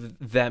story of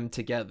them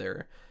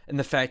together, and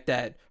the fact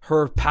that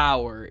her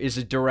power is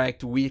a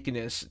direct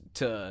weakness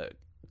to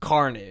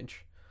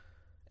Carnage,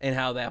 and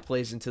how that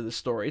plays into the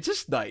story. It's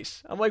just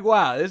nice. I'm like,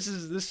 wow, this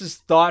is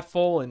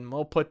thoughtful and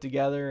well put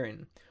together,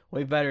 and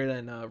way better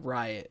than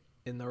Riot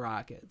in the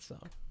Rocket. So.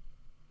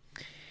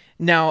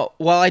 Now,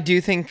 while I do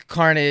think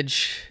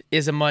Carnage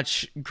is a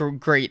much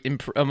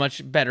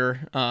better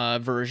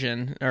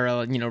version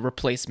or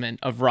replacement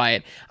of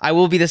Riot, I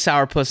will be the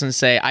sourpuss and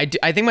say I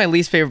think my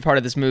least favorite part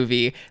of this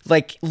movie,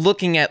 like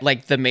looking at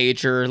like the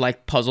major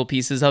like puzzle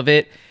pieces of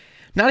it,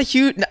 not a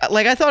huge,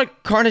 like I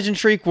thought Carnage and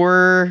Shriek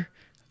were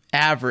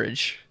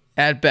average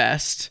at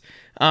best.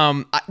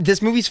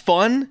 This movie's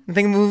fun. I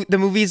think the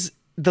movie's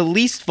the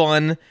least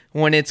fun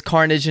when it's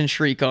Carnage and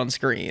Shriek on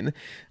screen.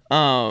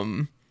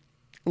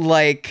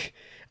 Like,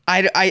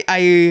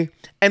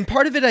 and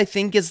part of it, I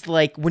think, is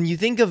like when you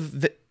think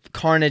of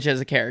Carnage as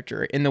a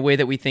character in the way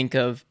that we think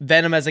of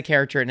Venom as a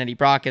character and Eddie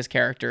Brock as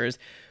characters,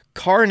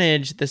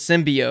 Carnage, the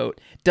symbiote,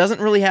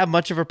 doesn't really have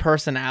much of a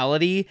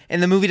personality,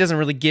 and the movie doesn't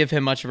really give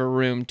him much of a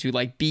room to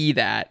like be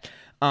that.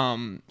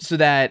 So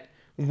that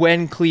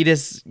when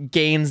Cletus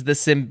gains the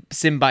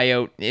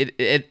symbiote,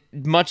 it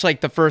much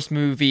like the first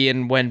movie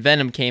and when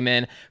Venom came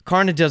in,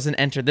 Carnage doesn't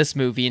enter this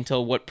movie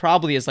until what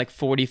probably is like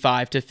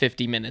 45 to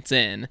 50 minutes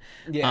in.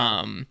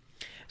 Yeah.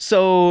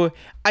 So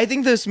I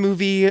think this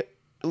movie,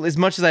 as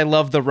much as I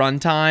love the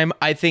runtime,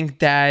 I think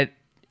that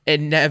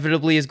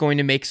inevitably is going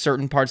to make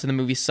certain parts of the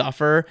movie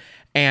suffer.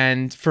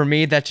 And for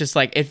me, that's just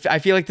like, I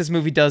feel like this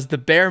movie does the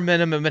bare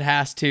minimum it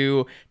has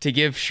to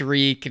give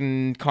Shriek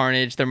and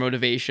Carnage their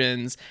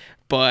motivations,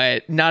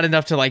 but not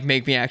enough to like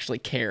make me actually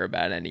care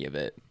about any of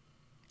it.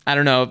 I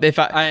don't know if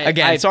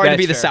sorry to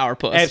be the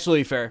sourpuss.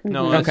 Absolutely fair.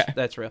 No,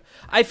 that's real.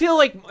 I feel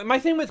like my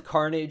thing with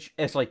Carnage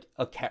as like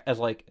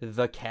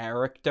the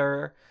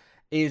character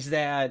is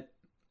that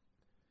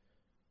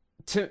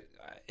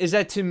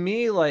to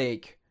me,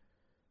 like,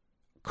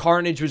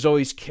 Carnage was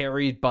always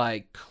carried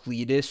by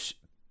Cletus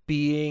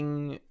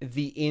being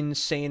the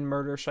insane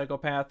murder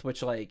psychopath,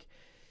 which like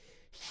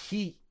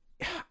he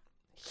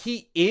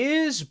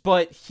is,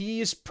 but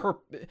here's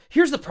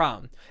the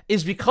problem,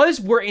 is because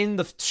we're in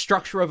the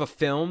structure of a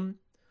film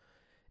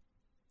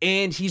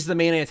and he's the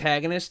main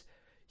antagonist,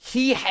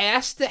 he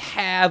has to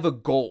have a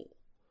goal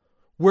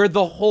where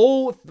the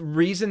whole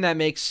reason that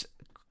makes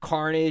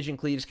Carnage and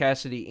Cletus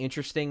Cassidy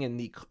interesting in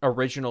the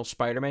original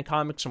Spider-Man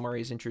comics and where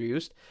he's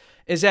introduced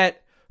is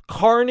that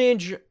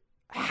Carnage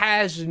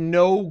has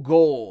no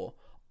goal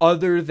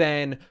other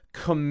than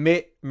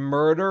commit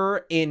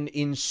murder and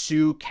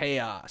ensue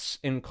chaos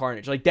in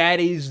Carnage. Like, that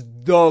is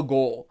the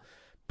goal,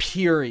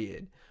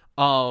 period.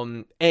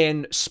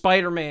 And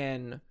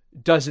Spider-Man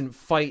doesn't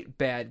fight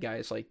bad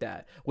guys like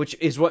that, which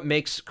is what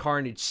makes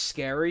Carnage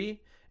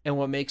scary and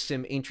what makes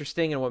him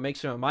interesting and what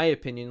makes him, in my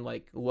opinion,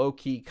 like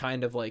low-key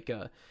kind of like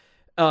a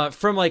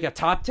from like a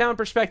top-down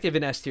perspective,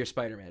 an S-tier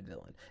Spider-Man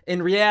villain.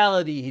 In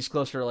reality, he's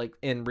closer to like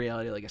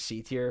a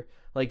C-tier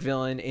like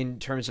villain in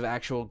terms of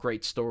actual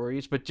great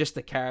stories, but just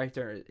the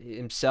character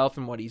himself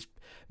and what he's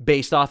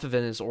based off of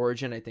in his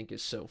origin, I think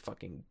is so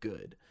fucking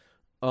good.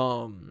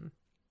 And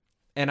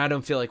I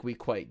don't feel like we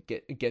quite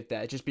get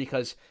that, just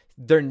because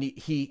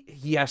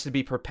he has to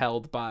be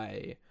propelled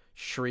by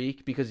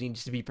Shriek, because he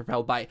needs to be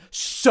propelled by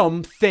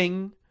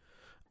something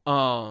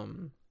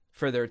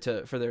for there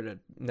to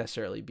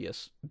necessarily be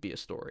a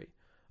story.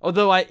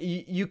 Although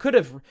you could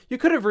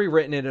have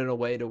rewritten it in a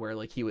way to where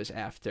like he was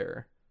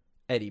after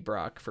Eddie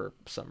Brock for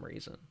some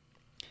reason,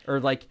 or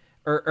like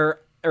or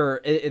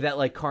that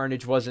like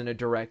Carnage wasn't a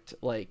direct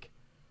like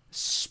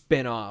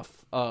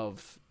spin-off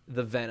of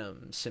the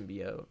Venom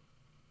symbiote.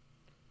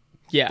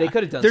 Yeah, they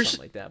could have done something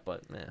like that,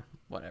 but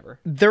whatever.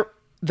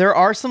 There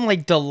are some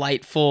like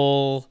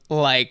delightful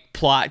like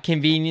plot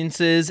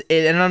conveniences,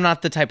 and I'm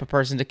not the type of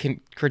person to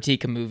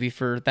critique a movie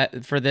for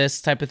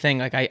this type of thing.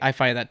 Like I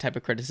find that type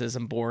of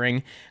criticism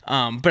boring.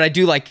 But I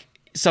do like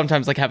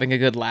sometimes like having a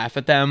good laugh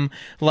at them,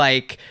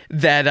 like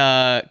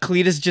that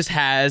Cletus just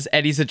has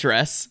Eddie's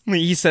address.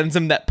 He sends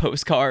him that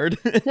postcard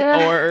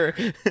or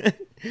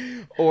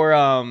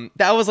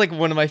that was like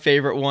one of my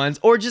favorite ones.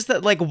 Or just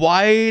that, like,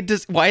 why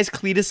is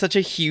Cletus such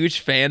a huge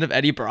fan of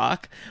Eddie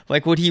Brock?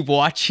 Like, would he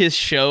watch his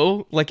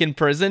show like in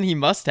prison? He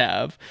must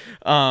have.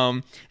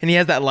 And he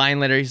has that line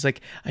later. He's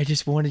like, "I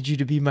just wanted you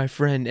to be my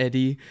friend,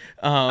 Eddie."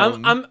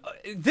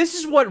 This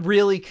is what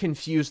really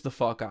confused the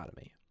fuck out of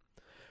me,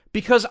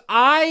 because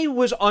I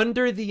was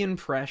under the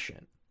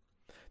impression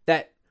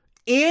that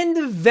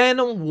in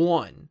Venom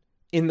 1,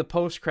 in the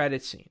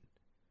post-credit scene,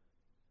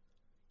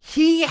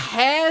 he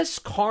has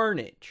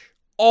Carnage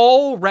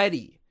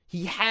already.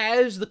 He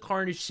has the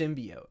Carnage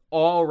symbiote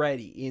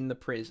already in the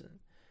prison.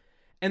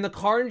 And the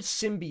Carnage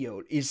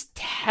symbiote is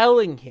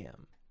telling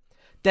him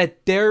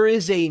that there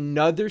is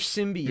another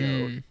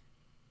symbiote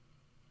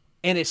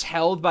and it's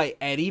held by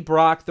Eddie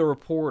Brock, the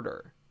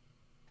reporter,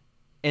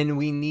 and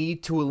we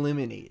need to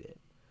eliminate it.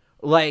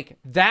 Like,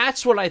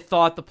 that's what I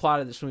thought the plot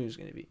of this movie was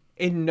going to be.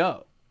 And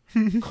no,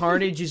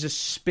 Carnage is a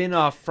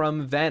spin-off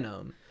from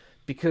Venom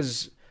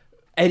because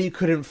Eddie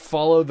couldn't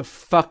follow the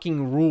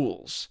fucking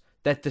rules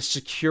that the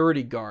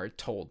security guard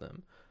told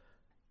him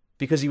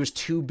because he was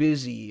too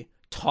busy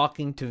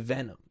talking to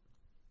Venom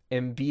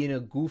and being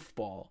a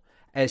goofball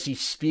as he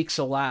speaks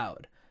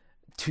aloud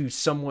to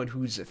someone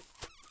who's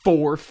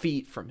 4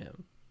 feet from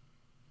him.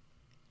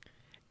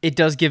 It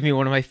does give me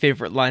one of my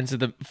favorite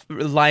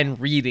line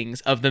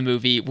readings of the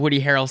movie,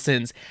 Woody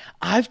Harrelson's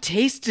 "I've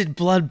tasted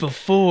blood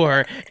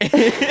before,"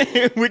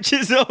 which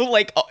is so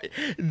like,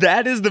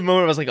 that is the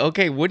moment I was like,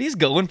 okay, Woody's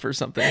going for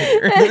something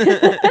here.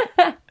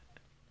 That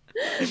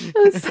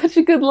was such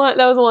a good line.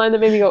 That was a line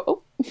that made me go,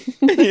 oh.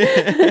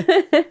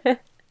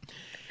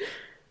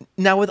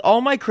 Now, with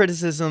all my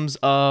criticisms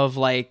of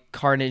like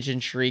Carnage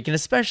and Shriek, and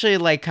especially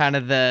like kind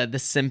of the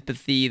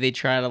sympathy they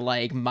try to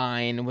like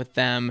mine with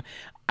them,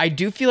 I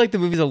do feel like the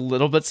movie's a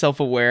little bit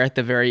self-aware at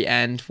the very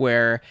end,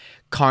 where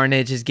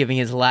Carnage is giving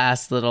his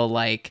last little,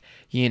 like,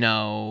 you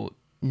know,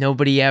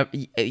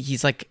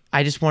 he's like,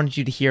 "I just wanted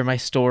you to hear my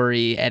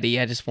story, Eddie.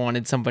 I just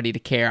wanted somebody to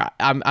care."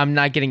 I'm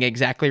not getting it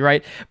exactly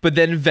right, but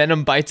then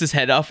Venom bites his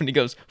head off and he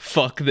goes,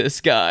 "Fuck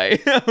this guy."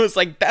 I was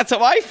like, that's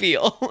how I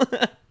feel.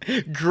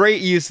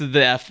 Great use of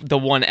the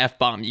one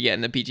F-bomb you get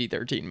in the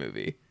PG-13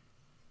 movie.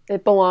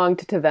 It belonged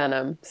to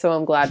Venom, so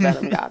I'm glad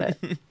Venom got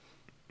it.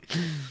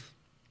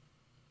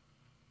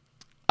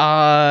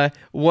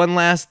 One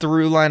last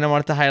through line I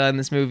wanted to highlight in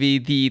this movie,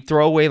 the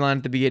throwaway line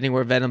at the beginning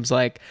where Venom's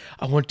like,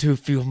 "I want to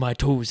feel my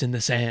toes in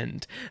the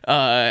sand."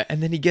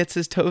 And then he gets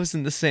his toes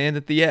in the sand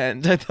at the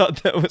end. I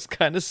thought that was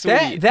kind of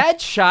sweet.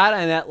 That shot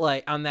on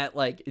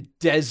that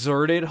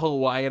deserted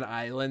Hawaiian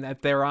island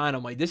that they're on,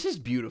 I'm like, this is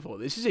beautiful.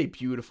 This is a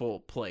beautiful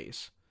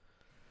place.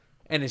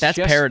 And it's That's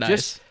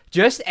paradise.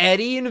 Just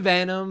Eddie and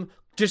Venom,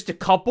 just a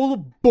couple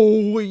of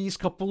boys,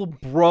 couple of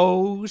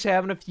bros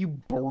having a few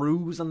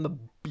brews on the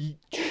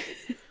beach.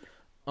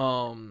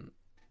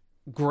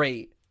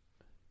 Great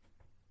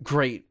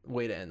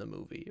way to end the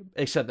movie.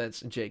 Except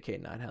that's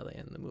JK, not how they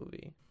end the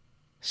movie.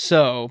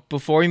 So,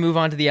 before we move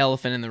on to the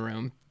elephant in the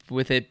room,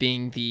 with it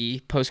being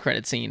the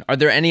post-credit scene, are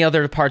there any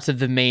other parts of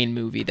the main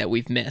movie that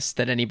we've missed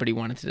that anybody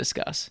wanted to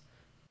discuss?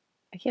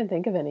 I can't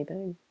think of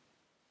anything.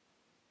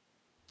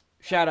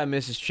 Shout out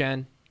Mrs.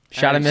 Chen.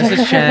 Shout out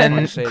Mrs.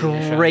 Chen.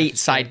 Great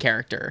side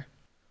character.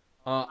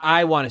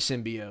 I want a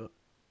symbiote.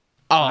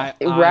 Oh,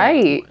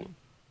 right.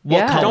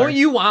 What color? Don't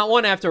you want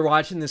one after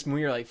watching this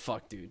movie? You're like,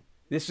 fuck, dude.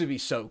 This would be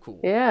so cool.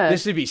 Yeah.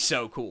 This would be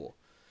so cool.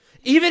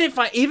 Even if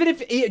I couldn't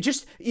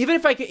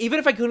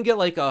get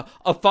like a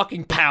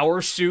fucking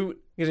power suit,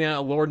 because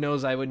Lord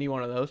knows I would need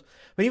one of those.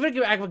 But even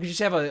if I could just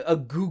have a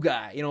goo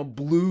guy,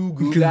 blue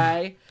goo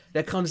guy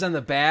that comes on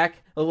the back,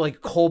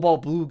 like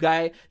cobalt blue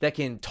guy that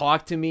can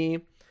talk to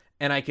me,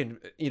 and I can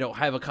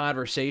have a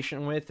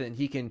conversation with, and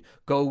he can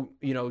go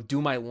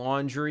do my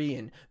laundry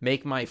and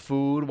make my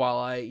food while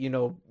I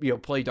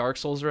play Dark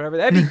Souls or whatever.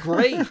 That'd be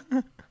great.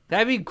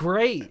 That'd be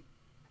great.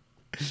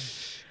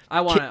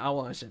 I want a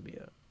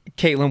symbiote.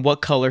 Caitlin,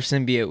 what color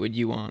symbiote would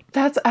you want?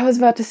 I was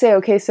about to say,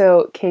 okay,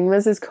 so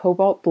Kingma's is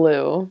cobalt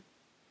blue.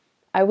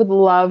 I would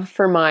love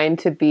for mine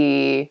to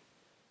be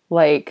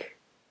like,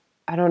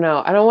 I don't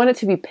know. I don't want it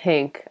to be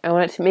pink. I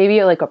want it to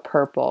maybe like a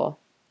purple.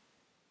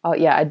 Oh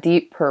yeah, a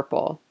deep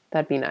purple.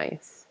 That'd be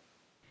nice.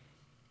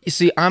 You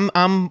see,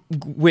 I'm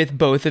with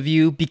both of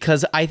you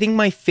because I think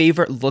my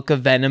favorite look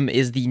of Venom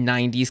is the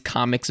 90s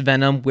comics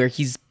Venom where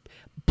he's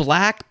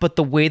black, but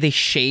the way they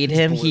shade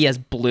him, he has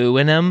blue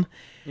in him.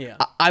 Yeah.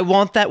 I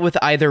want that with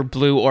either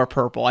blue or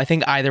purple. I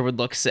think either would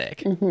look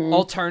sick. Mm-hmm.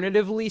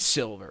 Alternatively,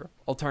 silver.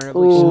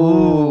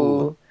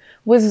 Ooh.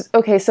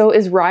 So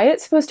is Riot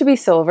supposed to be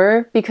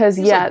silver? Because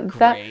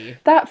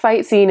that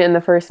fight scene in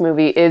the first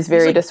movie is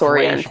very like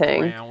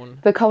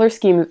disorienting. The color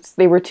schemes,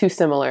 they were too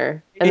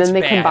similar. And then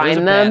they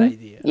combined them. Bad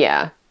idea.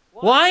 Yeah.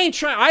 Well,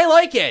 I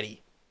like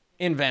Eddie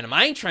in Venom.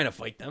 I ain't trying to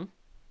fight them.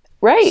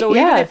 Right. So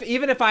yeah.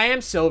 even if I am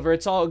silver,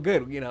 it's all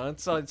good.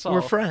 It's all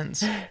We're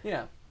friends.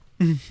 Yeah.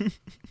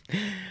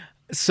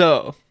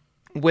 So,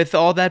 with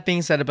all that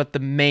being said about the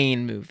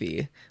main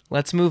movie,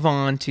 let's move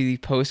on to the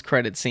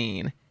post-credit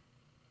scene,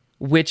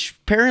 which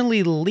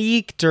apparently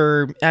leaked,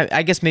 or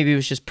I guess maybe it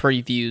was just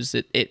previews.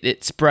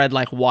 It spread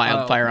like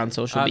wildfire on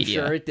social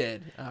media. I'm sure it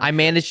did. I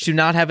managed to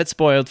not have it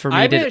spoiled for me.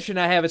 I managed to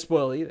not have it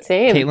spoiled either.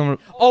 Same. Caitlin,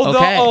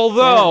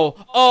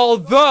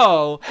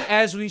 Although,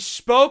 as we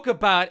spoke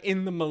about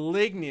in the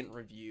Malignant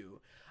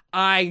review,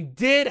 I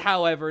did,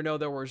 however, know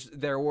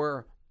there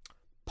were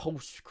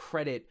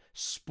post-credit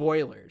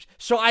spoilers,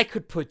 so I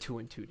could put 2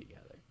 and 2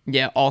 together.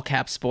 Yeah, all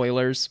cap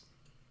spoilers.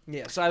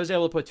 Yeah, so I was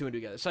able to put 2 and 2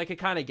 together, so I could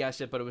kind of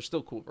guess it, but it was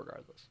still cool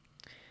regardless.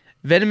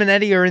 Venom and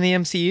Eddie are in the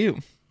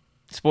MCU.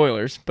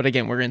 Spoilers, but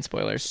again, we're in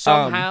spoilers.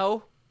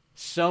 Somehow,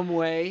 some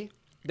way,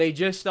 they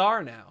just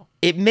are now.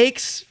 It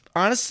makes,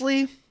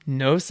 honestly,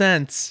 no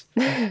sense,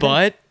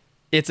 but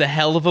it's a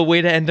hell of a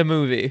way to end a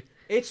movie.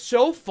 It's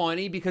so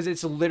funny because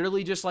it's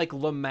literally just like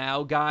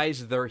Lamau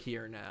guys, they're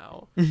here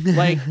now.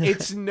 Like,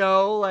 it's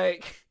no,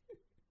 like...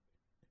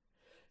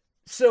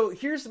 So,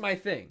 here's my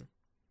thing.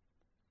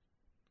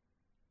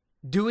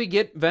 Do we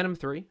get Venom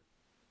 3?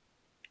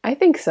 I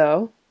think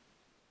so.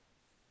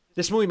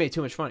 This movie made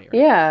too much money, right?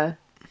 Yeah.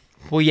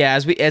 Well, yeah,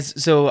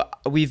 so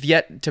we've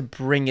yet to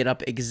bring it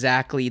up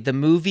exactly. The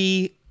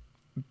movie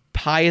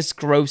highest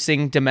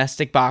grossing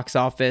domestic box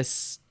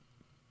office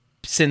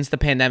since the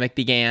pandemic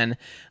began.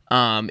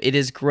 It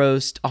has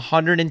grossed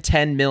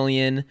 109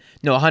 million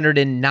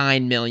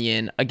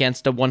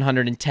against a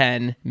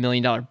 $110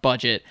 million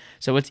budget.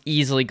 So it's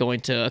easily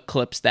going to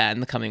eclipse that in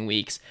the coming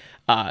weeks.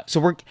 So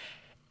we're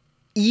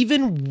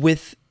even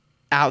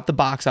without the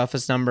box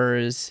office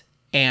numbers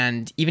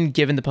and even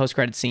given the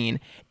post-credit scene,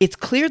 it's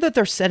clear that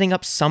they're setting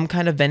up some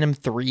kind of Venom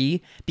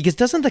 3 because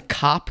doesn't the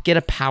cop get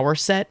a power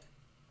set?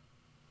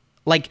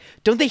 Like,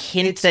 don't they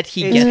hint that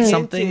he gets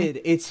something?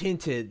 It's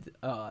hinted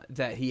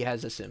that he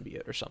has a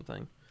symbiote or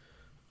something.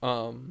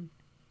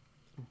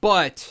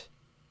 But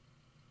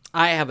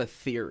I have a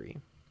theory.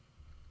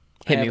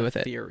 Hit me with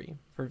it. Theory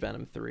for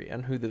Venom 3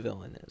 and who the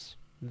villain is.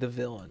 The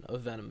villain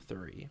of Venom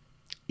 3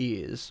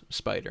 is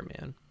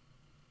Spider-Man.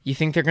 You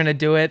think they're gonna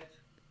do it?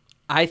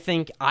 I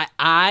think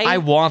I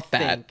want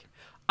that.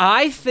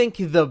 I think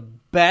the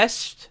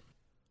best,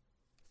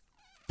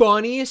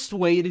 funniest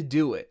way to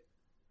do it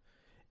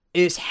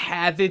is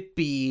have it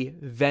be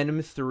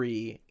Venom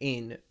 3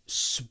 in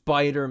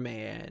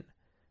Spider-Man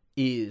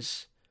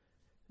is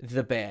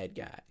the bad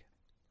guy.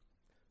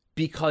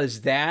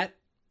 Because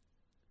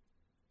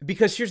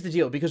here's the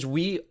deal. Because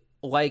we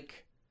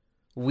like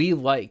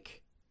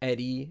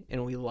Eddie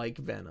and we like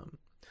Venom.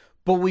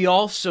 But we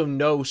also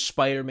know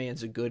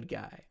Spider-Man's a good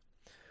guy.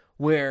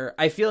 Where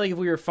I feel like if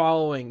we were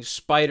following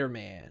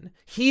Spider-Man,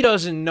 he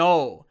doesn't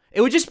know.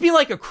 It would just be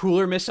like a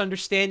crueler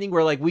misunderstanding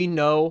where like we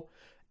know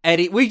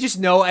Eddie, we just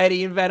know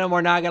Eddie and Venom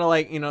are not gonna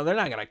they're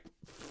not gonna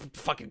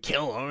fucking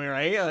kill him,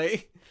 right?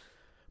 Like,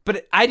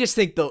 but I just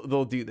think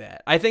they'll do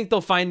that. I think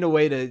they'll find a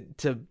way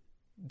to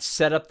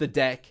set up the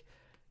deck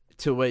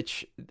to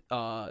which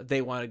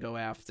they want to go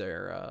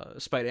after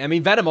Spider. I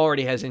mean, Venom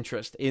already has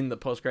interest in the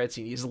post-credit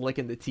scene. He's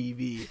licking the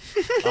TV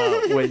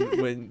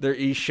when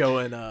he's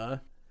showing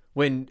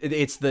when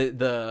it's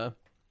the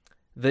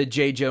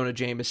J. Jonah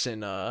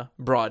Jameson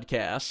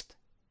broadcast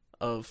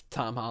of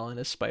Tom Holland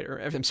as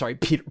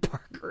Peter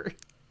Parker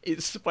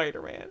is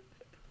Spider-Man.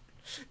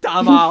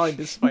 Tom Holland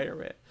is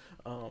Spider-Man.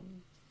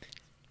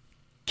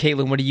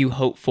 Caitlin, what do you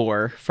hope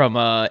for from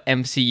a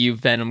MCU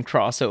Venom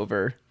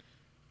crossover?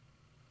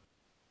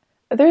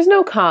 There's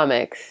no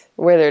comics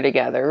where they're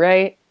together,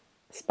 right?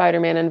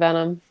 Spider-Man and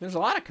Venom. There's a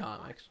lot of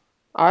comics.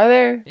 Are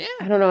there? Yeah.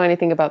 I don't know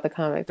anything about the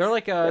comics. They're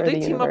like or they the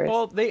team universe. up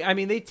all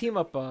they team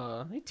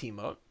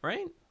up,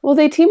 right? Well,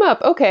 they team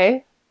up.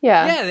 Okay.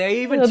 Yeah. Yeah,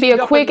 they even It'll be teamed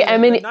a up quick in the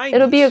enemy. 90s.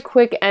 It'll be a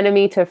quick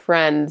enemy to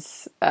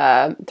friends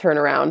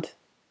turnaround.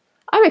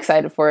 I'm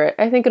excited for it.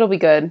 I think it'll be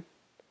good.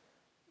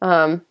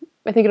 I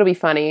think it'll be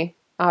funny.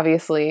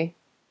 Obviously,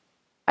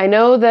 I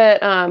know that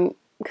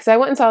because I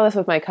went and saw this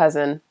with my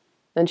cousin,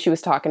 and she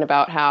was talking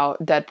about how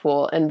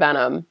Deadpool and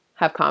Venom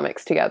have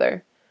comics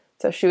together.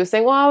 So she was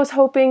saying, "Well, I was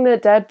hoping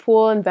that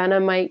Deadpool and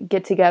Venom might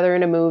get together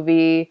in a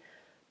movie,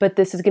 but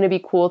this is going to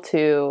be cool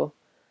too."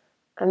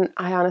 And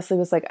I honestly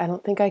was like, I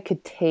don't think I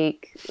could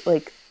take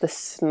like the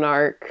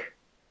snark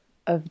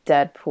of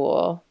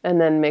Deadpool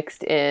and then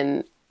mixed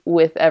in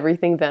with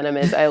everything Venom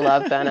is. I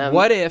love Venom.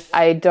 What if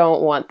I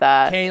don't want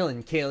that.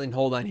 Kaylin,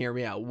 hold on, hear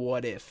me out.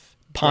 What if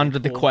Ponder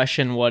the Deadpool-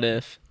 question, what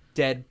if?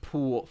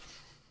 Deadpool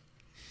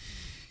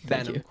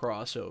Thank Venom you.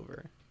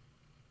 crossover?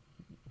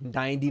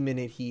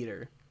 90-minute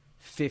heater.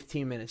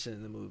 15 minutes into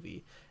the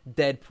movie,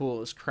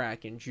 Deadpool is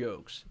cracking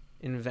jokes,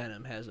 and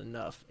Venom has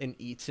enough and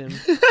eats him,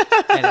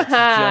 and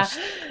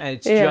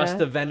it's just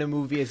the Venom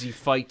movie as he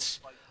fights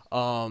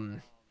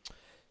Sandman.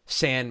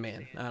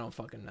 I don't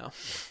fucking know.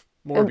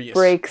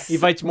 Morbius. He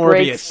fights Morbius.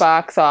 Breaks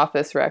box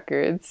office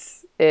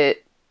records.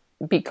 It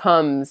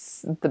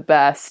becomes the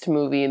best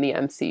movie in the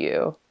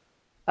MCU.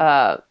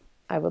 I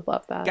would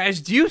love that.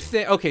 Guys, do you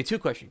think? Okay, two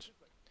questions.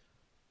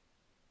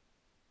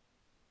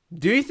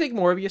 Do you think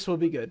Morbius will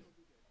be good?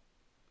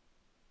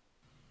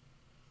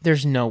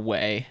 There's no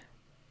way.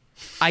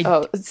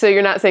 Oh, so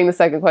you're not saying the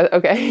second question?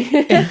 Okay.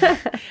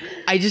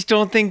 I just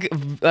don't think.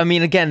 I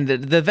mean, again,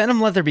 the Venom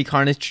Let There Be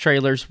Carnage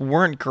trailers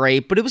weren't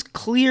great, but it was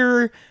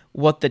clear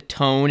what the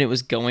tone it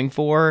was going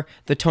for.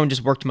 The tone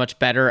just worked much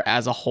better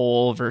as a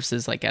whole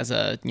versus like as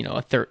a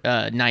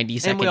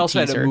 90-second And we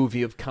also teaser. had a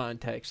movie of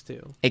context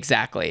too.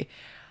 Exactly.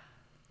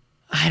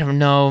 I don't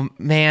know,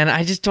 man.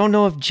 I just don't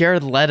know if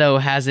Jared Leto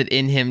has it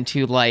in him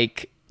to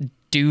like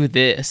do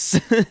this.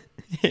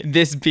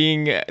 This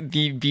being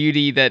the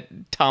beauty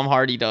that Tom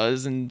Hardy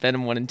does in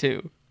Venom 1 and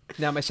 2.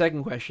 Now, my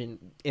second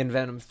question, in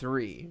Venom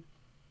 3,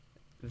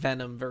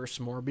 Venom versus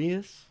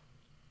Morbius?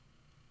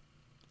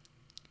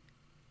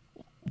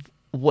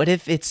 What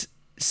if it's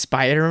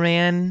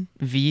Spider-Man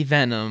v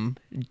Venom,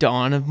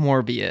 Dawn of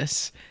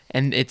Morbius,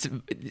 and it's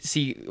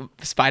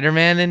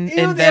Spider-Man and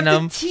They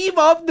Venom. have to team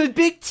up. The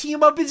big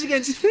team up is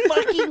against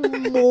fucking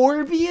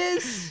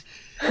Morbius?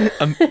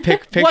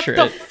 Picture What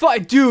the it.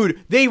 fuck?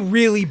 Dude, they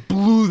really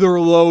blew their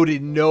load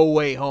in No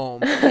Way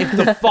Home. If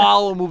the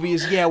follow movie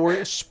is,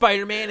 we're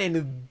Spider-Man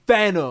and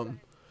Venom.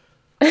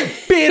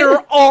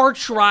 Bitter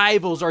arch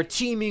rivals are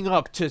teaming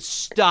up to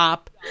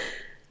stop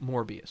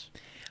Morbius.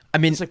 I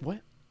mean, It's like,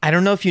 what? I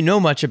don't know if you know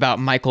much about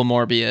Michael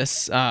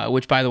Morbius,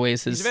 which, by the way,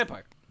 is his... He's a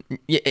vampire.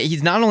 Yeah,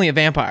 he's not only a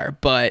vampire,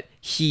 but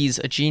he's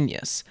a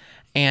genius.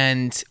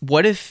 And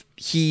what if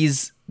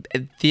he's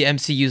the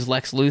MCU's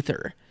Lex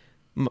Luthor,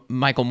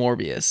 Michael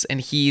Morbius, and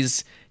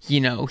he's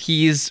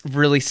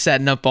really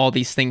setting up all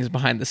these things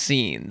behind the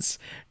scenes?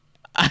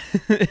 I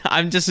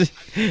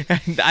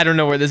don't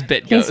know where this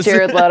bit goes. He's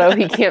Jared Leto.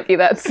 He can't be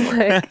that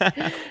slick.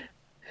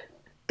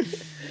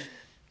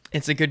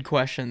 It's a good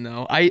question,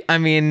 though. I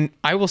mean,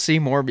 I will see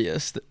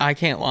Morbius. I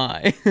can't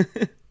lie.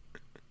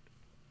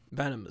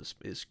 Venom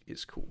is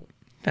cool.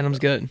 Venom's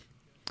good.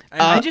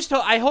 And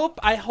I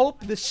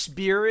hope the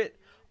spirit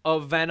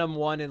of Venom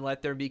 1 and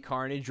Let There Be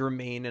Carnage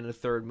remain in a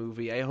third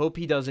movie. I hope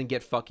he doesn't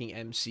get fucking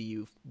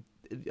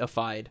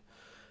MCU-ified.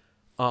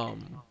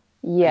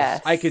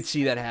 Yes. I could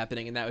see that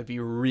happening, and that would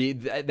be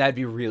that'd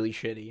be really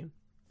shitty.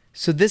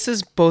 So this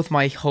is both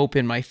my hope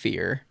and my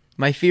fear.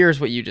 My fear is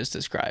what you just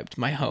described.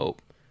 My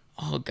hope.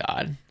 Oh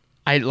God.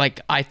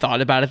 I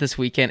thought about it this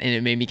weekend and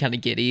it made me kind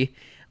of giddy.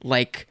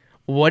 Like,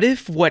 what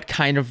if what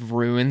kind of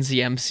ruins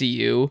the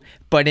MCU,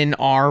 but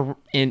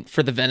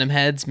for the Venom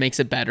heads makes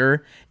it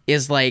better,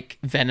 is like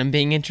Venom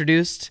being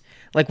introduced?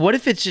 Like, what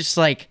if it's just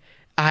like,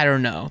 I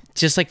don't know,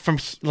 just like from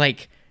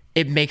like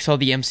it makes all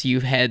the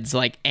MCU heads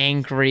like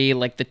angry,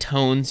 like the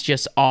tone's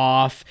just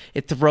off.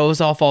 It throws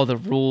off all the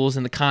rules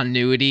and the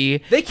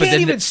continuity. They But can't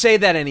then even say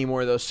that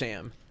anymore, though,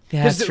 Sam.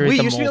 Yeah, that's true, We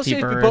the used to be able to say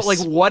it, but multiverse. like,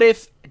 what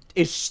if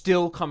it's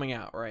still coming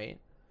out, right?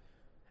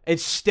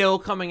 It's still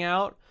coming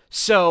out,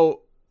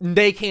 so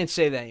they can't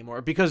say that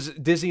anymore because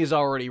Disney has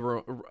already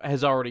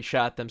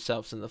shot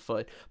themselves in the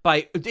foot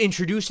by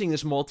introducing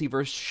this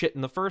multiverse shit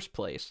in the first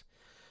place.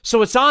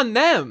 So it's on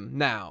them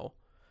now.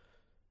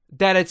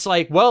 That it's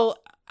like, well,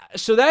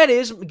 so that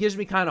gives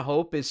me kind of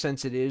hope, is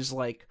since it is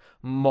like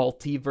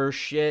multiverse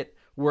shit,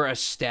 we're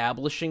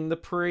establishing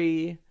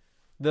the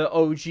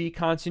OG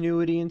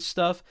continuity and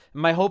stuff.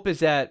 My hope is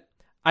that,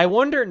 I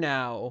wonder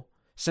now,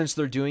 since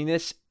they're doing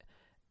this,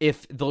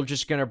 if they're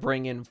just going to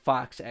bring in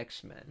Fox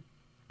X-Men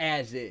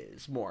as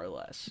is, more or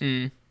less,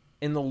 in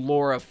the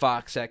lore of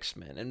Fox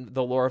X-Men. And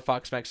the lore of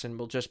Fox X-Men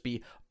will just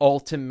be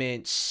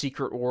ultimate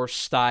Secret War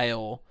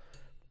style.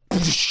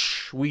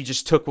 We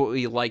just took what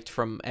we liked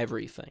from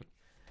everything.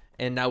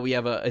 And now we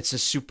have it's a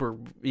super,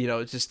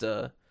 it's just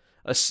a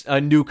a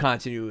new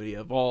continuity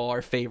of all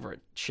our favorite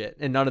shit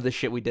and none of the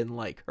shit we didn't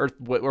like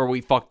or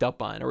we fucked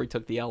up on or we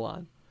took the L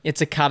on.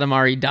 It's a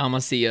Katamari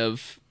Damacy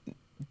of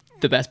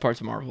the best parts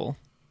of Marvel.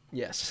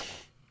 Yes.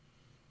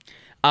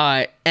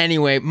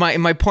 Anyway,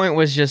 my point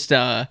was just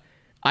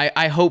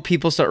I hope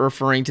people start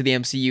referring to the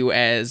MCU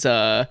as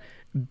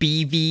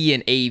BV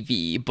and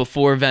AV,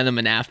 before Venom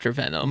and after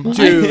Venom.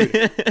 Dude.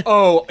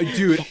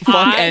 Dude.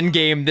 Fuck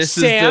Endgame. This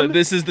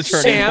is the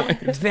turning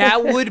point.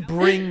 That would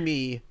bring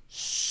me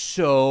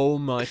so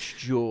much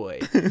joy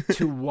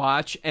to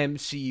watch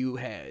MCU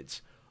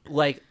heads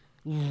like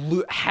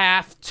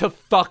have to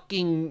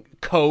fucking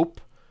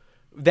cope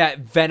that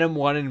Venom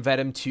 1 and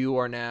Venom 2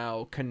 are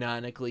now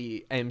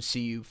canonically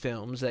MCU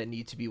films that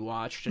need to be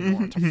watched in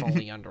order to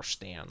fully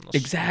understand the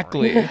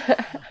exactly. story.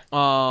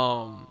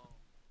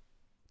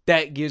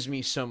 That gives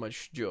me so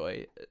much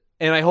joy.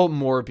 And I hope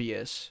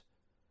Morbius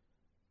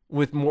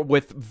with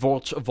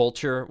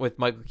Vulture with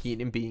Michael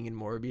Keaton being in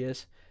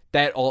Morbius,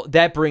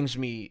 that brings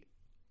me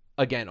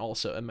again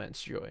also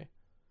immense joy.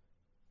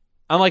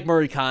 I'm like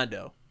Marie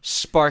Kondo,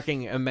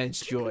 sparking immense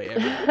joy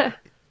everywhere.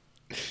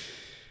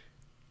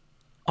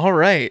 All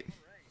right.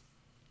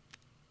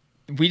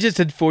 We just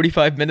did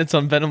 45 minutes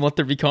on Venom Let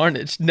There Be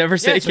Carnage. Never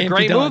say it's it can't a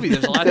great be done. movie.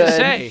 There's a lot to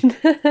say.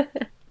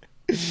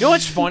 You know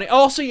what's funny?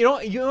 Also, you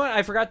know what?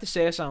 I forgot to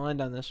say this. I'll end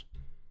on this.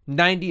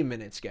 90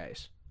 minutes,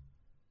 guys.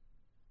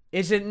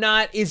 Is it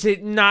not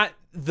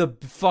the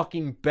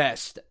fucking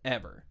best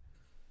ever?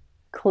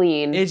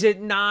 Clean. Is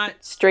it not?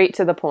 Straight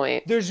to the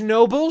point. There's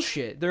no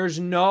bullshit. There's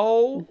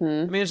no...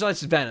 Mm-hmm. I mean,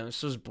 it's Venom,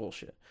 so it's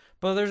bullshit.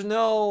 But there's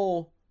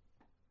no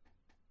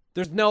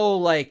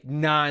like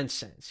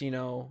nonsense, you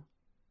know.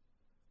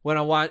 When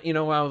I watch, you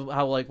know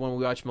how like when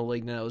we watch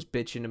Malignant, I was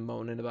bitching and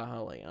moaning about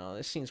how like, oh,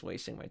 this scene's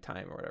wasting my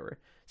time or whatever.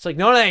 It's like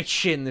none of that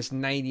shit in this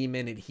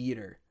 90-minute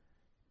heater.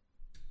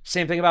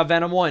 Same thing about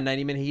Venom 1,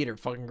 90-minute heater,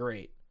 fucking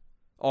great.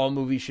 All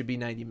movies should be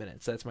 90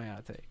 minutes. That's my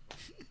hot take.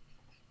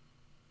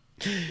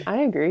 I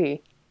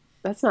agree.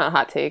 That's not a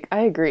hot take.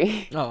 I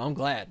agree. Oh, I'm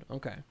glad.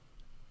 Okay.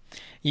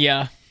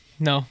 Yeah.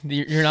 No,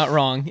 you're not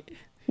wrong.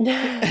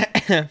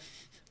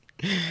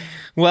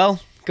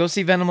 Well, go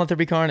see Venom Let There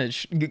Be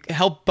Carnage.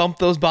 Help bump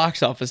those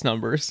box office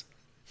numbers.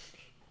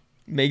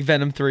 Make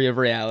Venom 3 a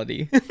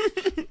reality.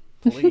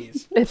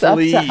 Please. It's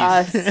Please. Up to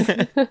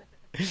us.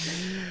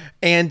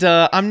 And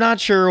I'm not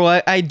sure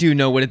what... I do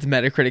know what its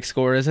Metacritic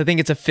score is. I think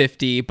it's a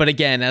 50. But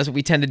again, as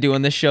we tend to do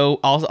on this show,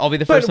 I'll be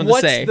the first one to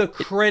say. What's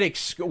the critic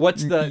score?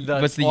 What's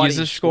the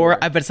user score?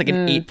 I bet it's like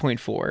an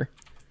 8.4.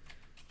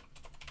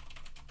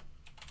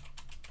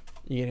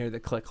 You can hear the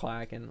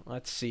click-clack, and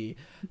let's see.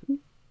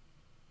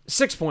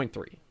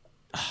 6.3.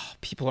 Oh,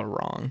 people are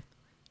wrong.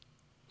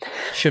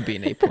 Should be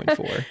an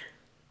 8.4.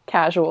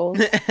 Casuals.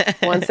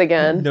 Once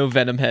again. No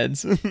Venom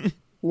heads.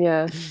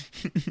 Yeah.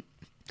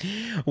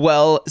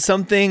 Well,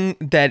 something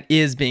that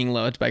is being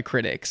loved by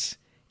critics.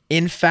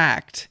 In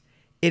fact,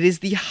 it is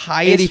the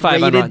highest 85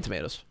 rated... on Rotten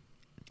Tomatoes.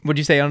 What'd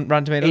you say on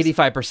Rotten Tomatoes?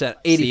 85%.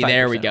 85%. See,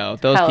 there we go.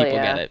 Those Hell people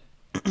yeah. get it.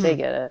 They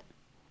get it.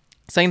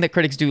 Something that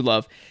critics do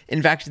love.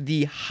 In fact,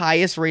 the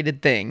highest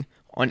rated thing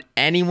on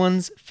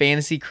anyone's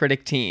fantasy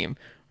critic team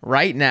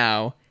right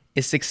now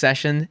is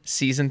Succession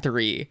Season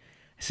 3,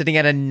 sitting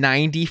at a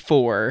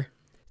 94.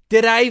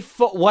 What'd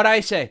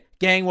I say?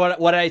 Gang, what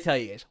did I tell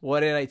you guys?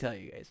 What did I tell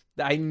you guys?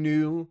 I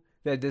knew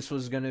that this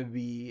was going to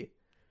be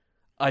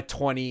a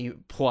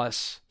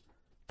 20-plus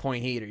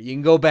point heater. You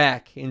can go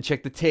back and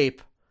check the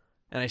tape,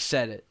 and I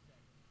said it.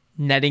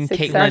 Netting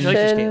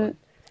Congratulations, Caitlin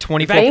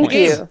 24 Thank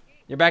points. you.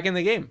 You're back in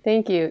the game.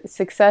 Thank you.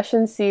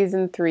 Succession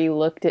Season 3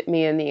 looked at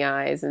me in the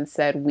eyes and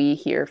said, "We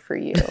here for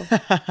you."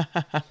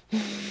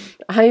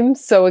 I'm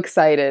so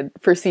excited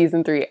for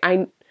Season 3.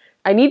 I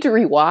need to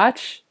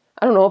rewatch.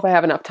 I don't know if I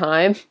have enough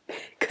time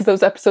because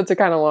those episodes are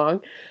kind of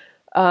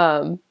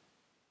long.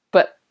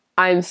 But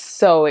I'm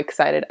so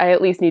excited. I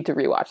at least need to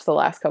rewatch the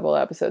last couple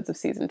of episodes of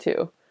Season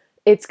 2.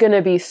 It's going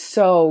to be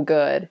so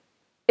good.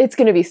 It's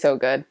going to be so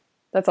good.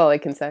 That's all I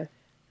can say.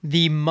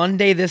 The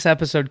Monday this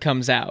episode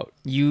comes out,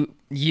 you,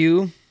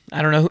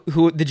 I don't know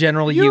who the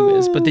general you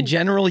is, but the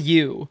general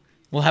you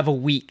will have a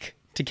week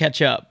to catch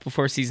up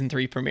before Season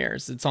 3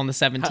 premieres. It's on the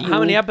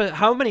 17th.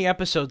 How many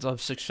episodes of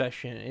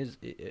Succession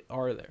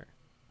are there?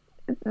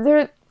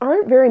 There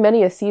aren't very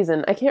many a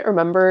season. I can't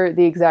remember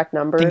the exact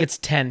number. I think it's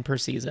 10 per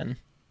season.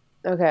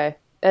 Okay.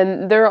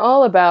 And they're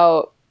all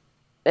about...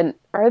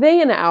 are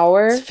they an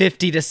hour? It's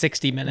 50 to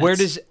 60 minutes. Where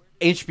does...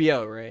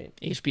 HBO, right?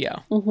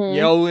 HBO. Mm-hmm.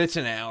 Yo, it's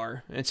an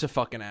hour. It's a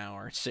fucking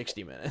hour.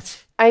 60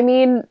 minutes. I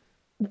mean,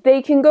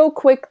 they can go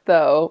quick,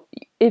 though.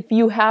 If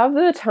you have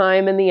the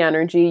time and the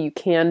energy, you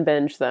can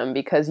binge them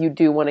because you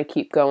do want to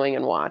keep going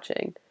and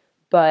watching.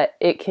 But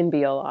it can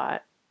be a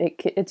lot.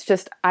 It's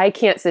just, I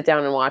can't sit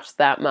down and watch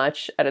that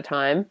much at a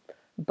time,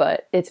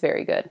 but it's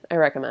very good. I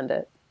recommend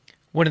it.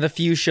 One of the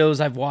few shows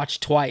I've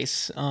watched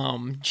twice,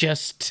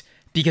 just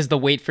because the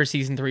wait for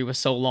Season 3 was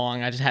so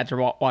long. I just had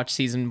to watch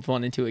Season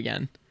 1 and 2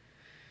 again.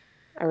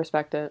 I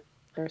respect it.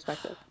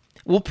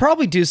 We'll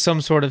probably do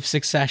some sort of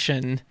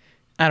Succession.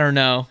 I don't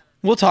know.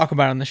 We'll talk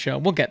about it on the show.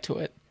 We'll get to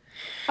it.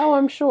 Oh,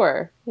 I'm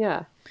sure.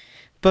 Yeah.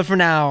 But for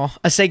now,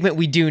 a segment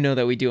we do know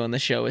that we do on the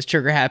show is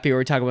Trigger Happy, where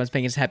we talk about what's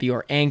making us happy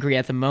or angry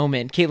at the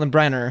moment. Caitlin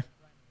Brenner,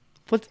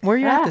 where are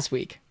you at this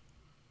week?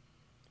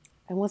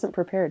 I wasn't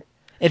prepared.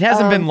 It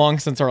hasn't been long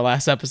since our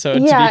last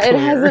episode, Yeah, to be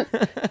clear.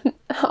 it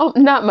hasn't.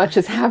 Not much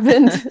has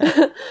happened.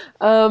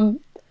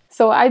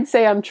 So I'd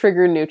say I'm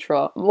trigger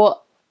neutral.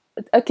 Well,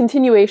 a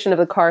continuation of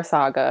the car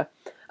saga.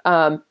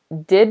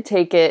 Did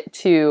take it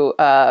to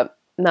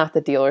not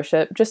the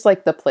dealership, just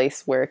like the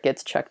place where it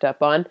gets checked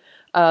up on.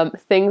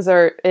 Things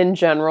are in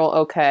general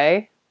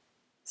okay.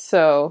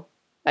 So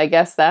I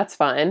guess that's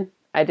fine.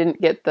 I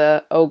didn't get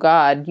the, oh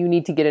God, you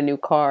need to get a new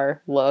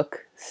car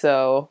look.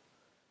 So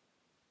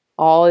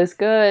all is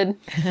good.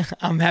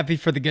 I'm happy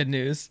for the good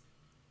news.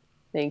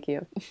 Thank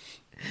you.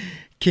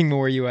 King,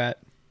 where are you at?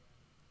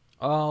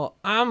 Oh,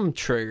 I'm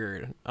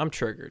triggered. I'm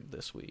triggered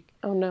this week.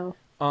 Oh no.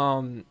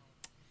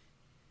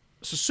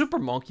 So Super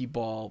Monkey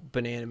Ball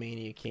Banana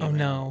Mania came out. Oh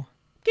no.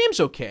 Game's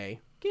okay.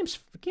 Game's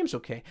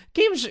okay.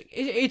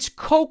 It's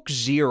Coke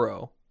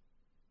Zero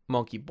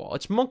Monkey Ball.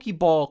 It's Monkey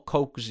Ball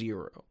Coke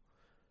Zero.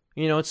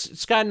 You know,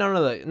 it's got none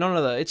of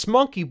the it's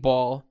Monkey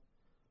Ball,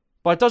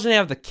 but it doesn't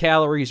have the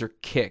calories or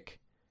kick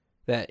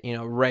that, you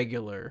know,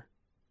 regular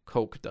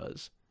Coke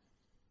does.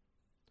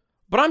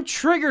 But I'm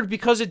triggered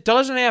because it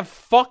doesn't have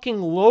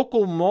fucking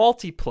local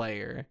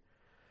multiplayer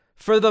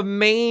for the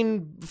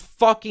main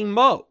fucking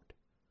mode.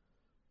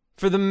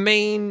 For the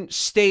main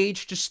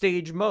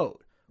stage-to-stage mode,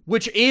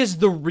 which is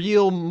the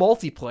real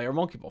multiplayer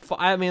Monkey Ball.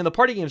 I mean, the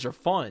party games are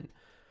fun,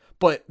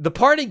 but the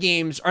party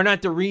games are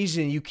not the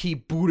reason you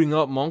keep booting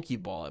up Monkey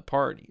Ball at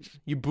parties.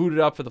 You boot it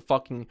up for the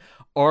fucking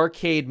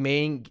arcade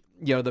main,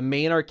 you know, the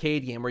main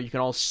arcade game where you can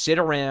all sit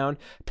around,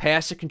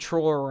 pass the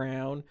controller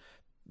around,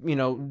 you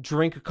know,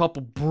 drink a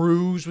couple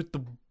brews with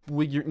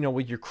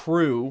your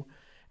crew,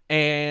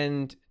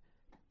 and,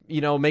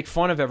 you know, make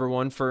fun of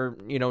everyone for,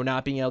 you know,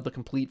 not being able to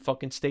complete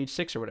fucking stage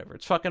 6 or whatever.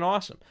 It's fucking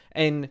awesome.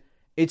 And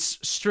it's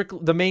strictly,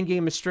 the main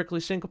game is strictly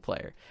single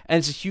player. And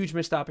it's a huge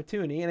missed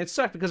opportunity. And it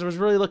sucked because I was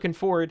really looking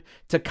forward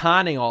to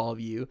conning all of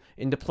you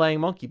into playing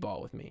Monkey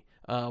Ball with me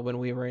when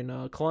we were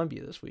in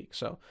Columbia this week.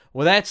 So,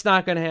 well, that's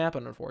not going to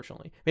happen,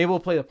 unfortunately. Maybe we'll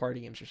play the party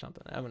games or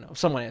something. I don't know.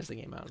 Someone has the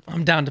game out.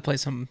 I'm down to play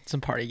some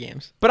party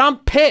games. But I'm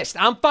pissed.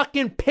 I'm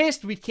fucking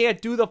pissed we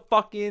can't do the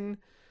fucking...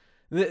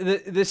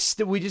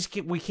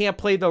 we can't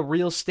play the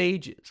real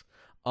stages.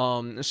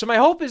 So my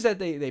hope is that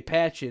they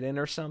patch it in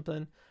or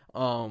something.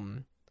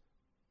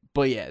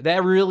 But yeah,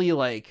 that really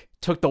like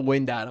took the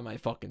wind out of my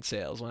fucking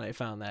sails when I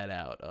found that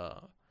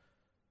out.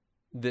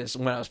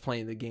 When I was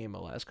playing the game the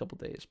last couple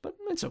days, but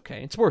it's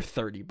okay. It's worth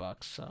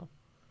 $30, so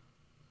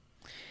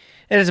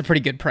It is a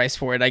pretty good price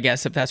for it, I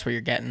guess, if that's what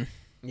you're getting.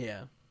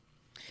 yeah.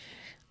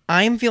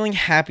 I'm feeling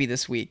happy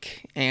this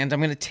week, and I'm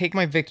going to take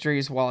my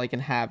victories while I can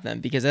have them,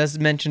 because as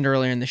mentioned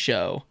earlier in the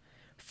show,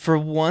 for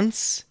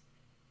once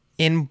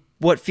in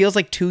what feels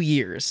like 2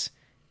 years,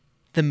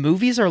 the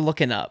movies are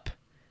looking up.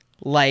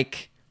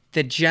 Like,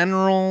 the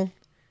general,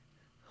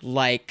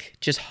 like,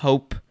 just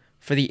hope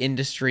for the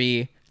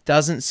industry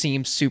doesn't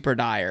seem super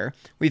dire.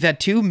 We've had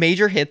 2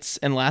 major hits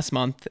in last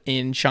month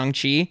in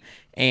Shang-Chi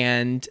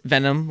and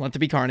Venom, Let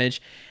There Be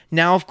Carnage.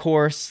 Now, of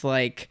course,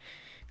 like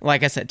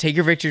I said, take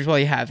your victories while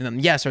you have them.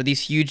 Yes, are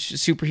these huge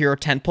superhero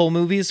tentpole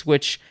movies,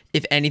 which,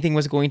 if anything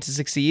was going to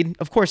succeed,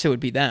 of course it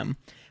would be them.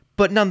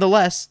 But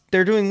nonetheless,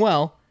 they're doing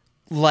well,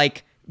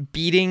 like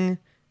beating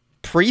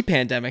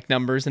pre-pandemic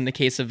numbers in the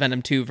case of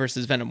Venom 2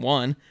 versus Venom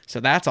 1. So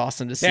that's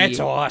awesome to see. That's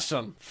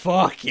awesome.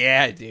 Fuck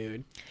yeah,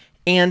 dude.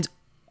 And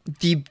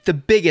the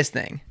biggest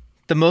thing,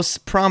 the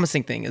most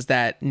promising thing, is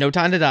that No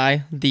Time to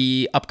Die,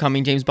 the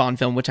upcoming James Bond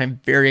film, which I'm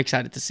very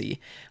excited to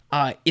see,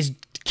 is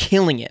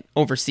killing it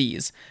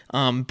overseas.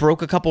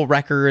 Broke a couple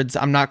records.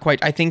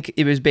 I think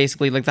it was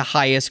basically like the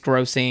highest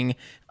grossing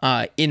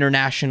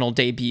international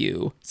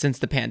debut since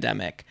the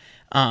pandemic.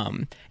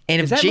 And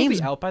Is if that James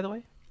movie out, by the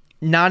way?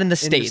 not in the In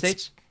States. the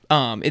States?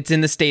 It's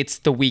in the States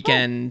the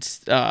weekend.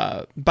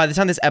 By the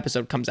time this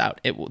episode comes out,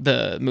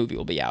 the movie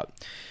will be out.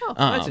 Oh,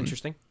 that's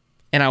interesting.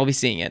 And I will be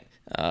seeing it.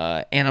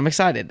 And I'm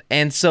excited.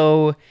 And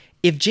so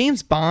if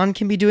James Bond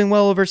can be doing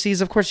well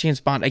overseas, of course James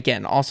Bond,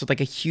 again, also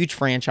like a huge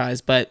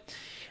franchise, but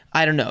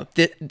I don't know.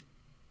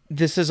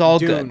 This is all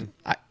Dune.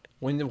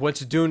 good. What's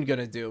Dune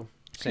gonna do,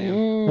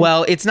 Sam?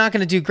 Well, it's not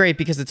going to do great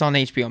because it's on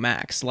HBO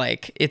Max.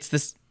 Like, it's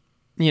this,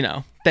 you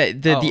know,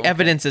 the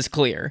evidence is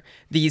clear.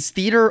 These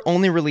theater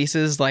only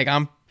releases, like,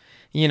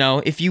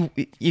 if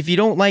you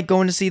don't like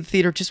going to see the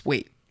theater, just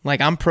wait. Like,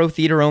 I'm pro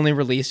theater only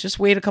release. Just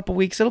wait a couple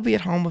weeks. It'll be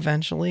at home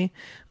eventually.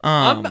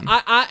 I've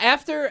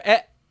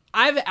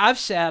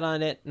sat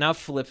on it, now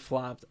flip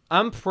flopped.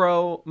 I'm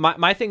pro.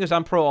 My thing is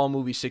I'm pro all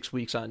movies 6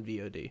 weeks on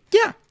VOD.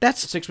 Yeah,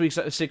 that's 6 weeks.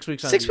 6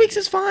 weeks. On 6 VOD. weeks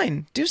is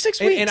fine. Do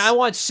 6 weeks. And I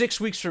want 6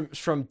 weeks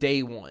from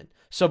day one.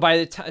 So by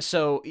the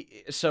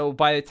time,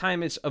 by the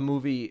time it's a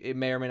movie, it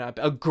may or may not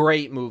be a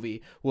great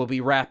movie. Will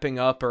be wrapping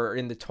up or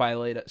in the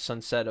twilight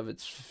sunset of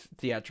its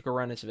theatrical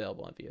run. It's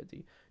available on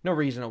VOD. No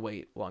reason to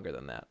wait longer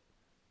than that.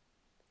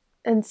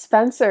 And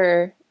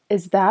Spencer,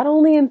 is that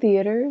only in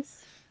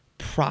theaters?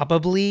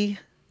 Probably.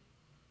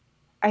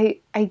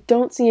 I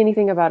don't see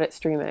anything about it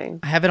streaming.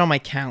 I have it on my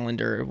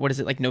calendar. What is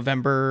it, like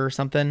November or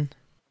something?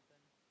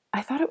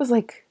 I thought it was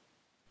like,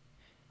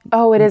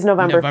 oh, it is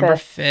November 5th.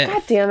 5th.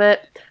 God damn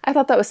it. I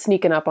thought that was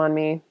sneaking up on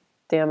me.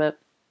 Damn it.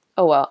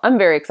 Oh well, I'm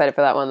very excited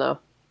for that one though.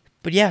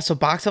 But yeah, so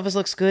box office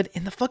looks good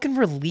and the fucking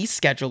release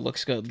schedule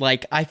looks good.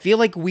 Like, I feel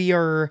like we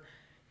are,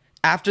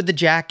 after the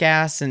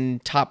Jackass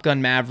and Top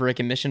Gun Maverick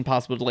and Mission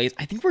Impossible delays,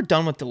 I think we're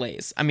done with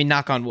delays. I mean,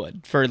 knock on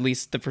wood, for at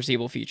least the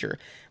foreseeable future.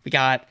 We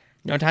got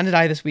No Time to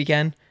Die this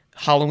weekend,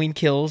 Halloween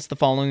Kills the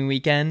following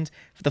weekend.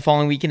 The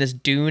following weekend is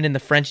Dune and The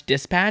French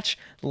Dispatch.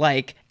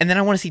 Like, and then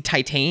I want to see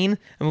Titan,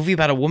 a movie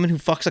about a woman who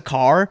fucks a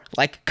car.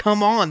 Like,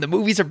 come on, the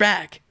movies are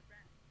back.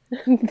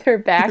 They're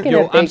back in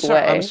a big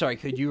way. I'm sorry.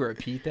 Could you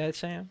repeat that,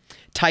 Sam?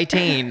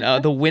 Titan,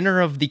 the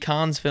winner of the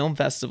Cannes Film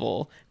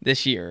Festival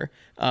this year,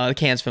 the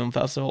Cannes Film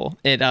Festival.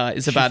 It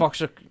is about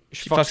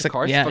She fucks a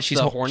car. Yeah, she's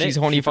Hornet. She's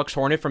horny. She fucks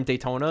Hornet from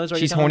Daytona.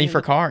 She's horny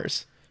for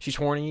cars. She's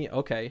horny.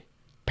 Okay.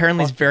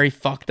 Apparently, it's very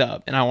fucked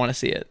up, and I want to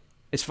see it.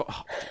 It's.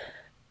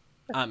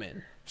 I'm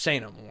in.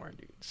 Say no more,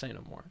 dude. Say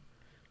no more.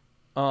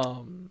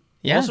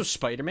 Yeah. Also,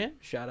 Spider-Man.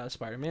 Shout out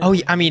Spider-Man. Oh,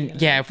 yeah, I mean,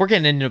 yeah. If we're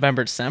getting into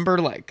November, December,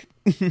 like,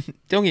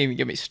 don't even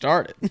get me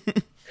started.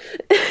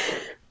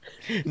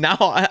 Now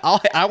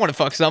I want to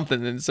fuck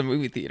something in some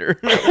movie theater.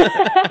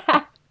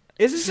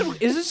 Is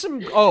this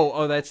some?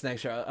 Oh, that's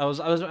next year. I was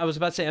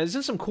about to say, is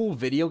this some cool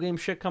video game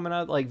shit coming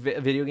out? Like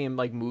video game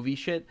like movie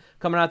shit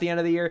coming out at the end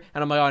of the year?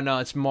 And I'm like, oh no,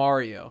 it's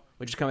Mario,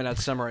 which is coming out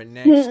summer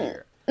next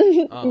year.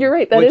 You're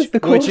right. That is the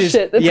cool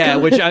shit.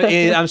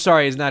 I'm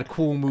sorry, it's not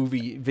cool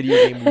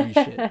video game movie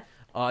shit.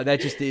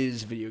 That just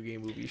is video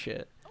game movie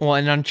shit. Well,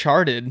 and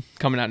Uncharted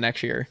coming out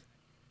next year.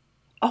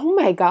 Oh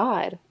my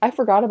god, I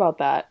forgot about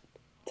that.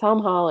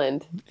 Tom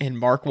Holland And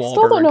Mark Wahlberg.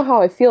 Still don't know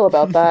how I feel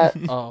about that.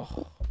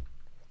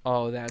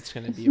 Oh, that's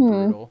gonna be a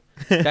brutal.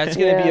 That's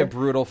gonna be a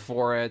brutal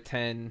 4 out of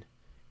 10.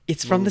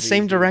 It's from the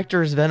same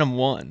director as Venom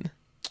 1.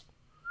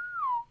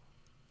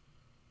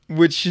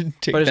 Which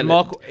take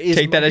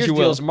that as you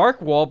will. Is Mark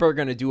Wahlberg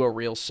gonna do a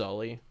real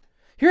Sully?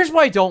 Here's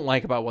what I don't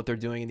like about what they're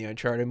doing in the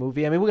Uncharted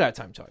movie. I mean, we got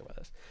time to talk about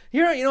this.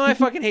 You know what I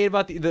fucking hate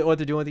about what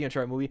they're doing with the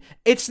Uncharted movie?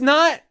 It's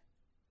not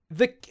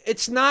the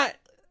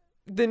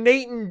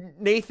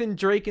Nathan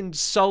Drake and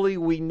Sully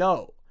we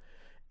know.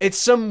 It's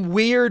some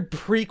weird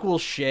prequel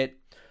shit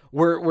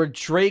where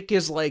Drake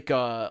is like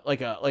a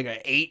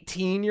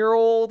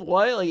 18-year-old,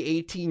 like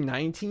 18,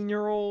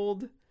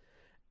 19-year-old,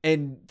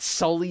 and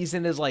Sully's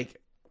in his like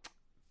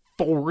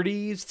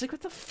 40s. It's like,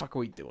 what the fuck are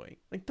we doing?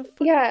 Like the fuck?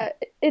 Yeah,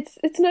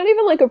 it's not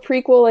even like a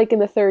prequel like in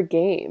the third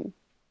game,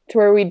 to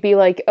where we'd be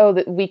like, oh,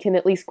 that we can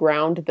at least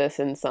ground this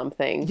in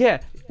something.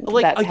 Yeah,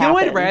 like that's you know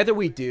what I'd happened. rather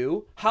we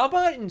do? How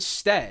about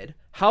instead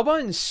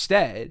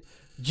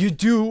you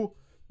do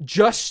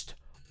just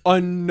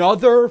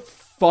another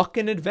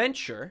fucking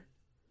adventure?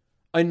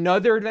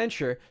 Another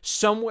adventure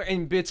somewhere,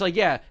 and it's like,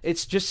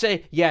 it's just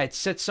say, it's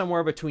set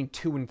somewhere between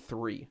 2 and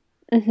 3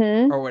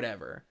 or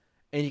whatever,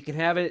 and you can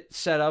have it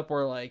set up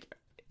where like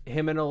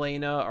him and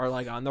Elena are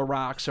like on the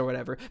rocks or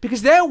whatever,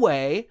 because that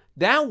way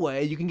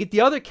you can get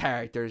the other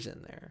characters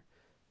in there.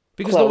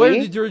 Because Chloe? the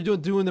way that you're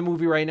doing the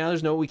movie right now,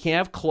 we can't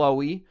have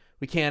Chloe,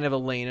 we can't have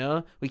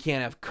Elena, we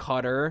can't have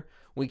Cutter.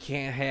 We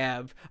can't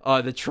have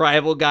the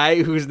tribal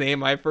guy whose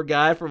name I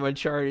forgot from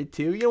Uncharted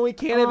 2. You know, we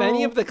can't have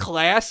any of the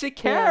classic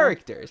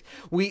characters.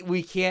 Yeah.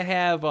 We can't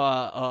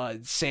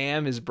have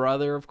Sam, his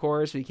brother, of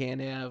course. We can't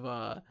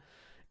have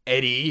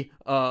Eddie,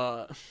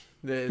 the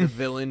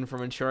villain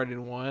from Uncharted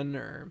 1,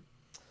 or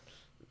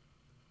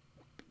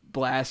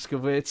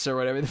Blazkowicz, or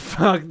whatever the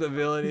fuck the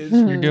villain is.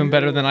 You're doing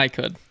better than I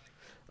could.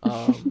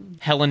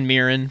 Helen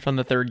Mirren from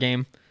the third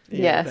game.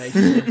 Yes.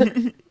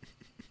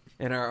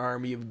 And our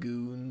army of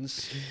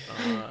goons.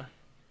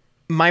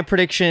 My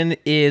prediction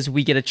is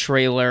we get a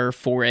trailer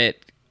for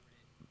it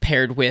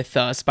paired with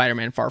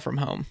Spider-Man Far From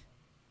Home.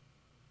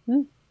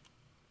 Would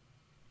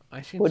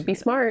be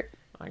smart.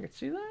 I could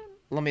see that.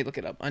 Let me look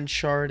it up.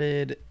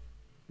 Uncharted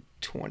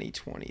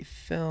 2020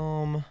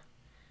 film.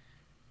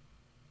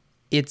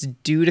 It's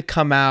due to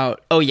come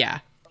out. Oh, yeah.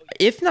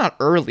 If not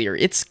earlier,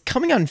 it's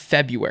coming out in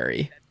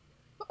February.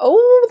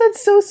 Oh,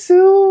 that's so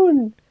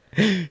soon.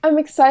 I'm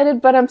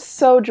excited, but I'm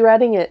so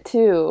dreading it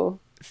too.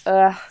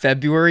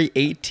 February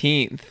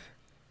 18th.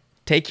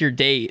 Take your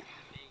date.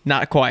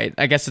 Not quite.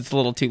 I guess it's a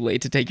little too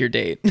late to take your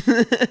date.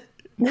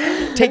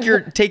 take your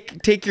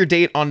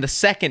date on the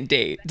second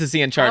date to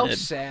see Uncharted. How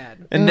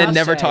sad. And then How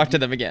never sad. talk to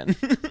them again.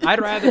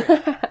 I'd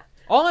rather.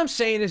 All I'm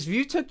saying is, if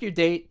you took your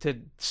date to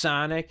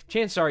Sonic,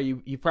 chances are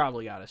you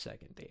probably got a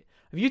second date.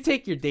 If you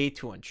take your date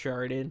to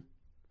Uncharted,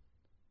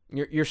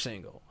 you're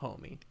single,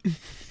 homie.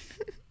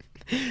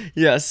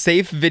 Yeah,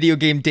 safe video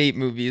game date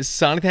movies.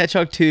 Sonic the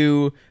Hedgehog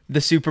 2,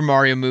 the Super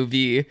Mario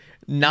movie,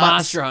 not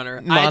Monster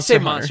Hunter. I'd say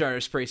Monster Hunter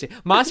is pretty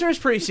safe. Monster Hunter is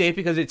pretty safe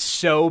because it's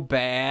so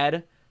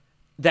bad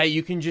that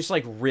you can just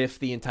like riff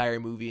the entire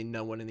movie and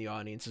no one in the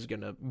audience is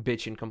gonna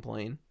bitch and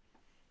complain.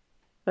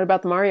 What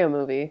about the Mario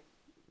movie?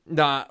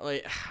 Nah,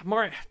 like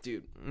Mario,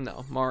 dude.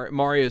 No,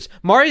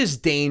 Mario's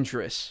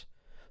dangerous.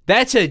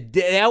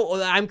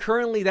 I'm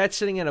currently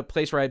sitting in a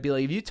place where I'd be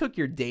like, if you took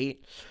your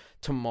date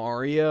to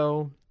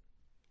Mario,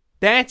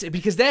 that's a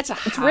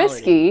holiday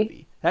risky.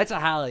 movie. That's a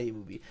holiday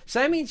movie. So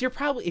that means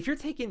if you're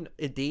taking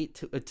a date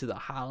to the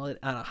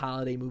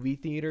holiday movie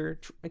theater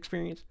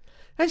experience,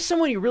 that's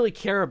someone you really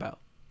care about.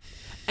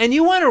 And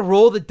you want to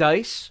roll the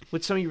dice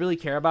with someone you really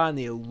care about in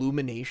the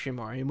Illumination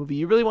Mario movie.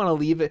 You really want to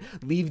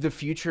leave the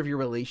future of your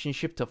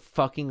relationship to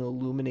fucking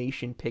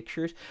Illumination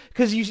Pictures,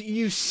 because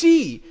you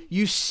see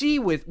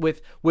with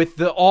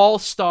the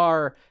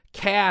all-star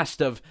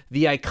cast of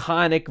the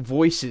iconic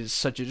voices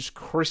such as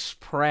Chris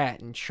Pratt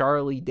and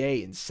Charlie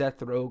Day and Seth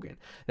Rogen,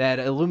 that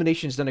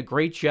Illumination's done a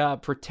great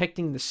job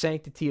protecting the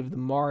sanctity of the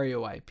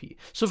Mario IP.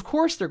 So of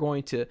course they're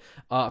going to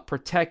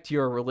protect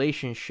your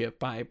relationship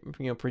by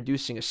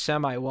producing a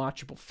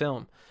semi-watchable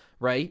film,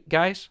 right,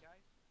 guys?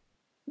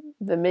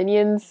 The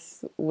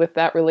Minions with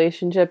that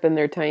relationship in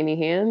their tiny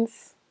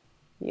hands.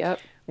 Yep.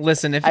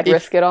 Listen, I'd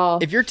risk it all.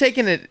 If you're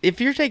taking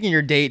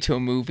your date to a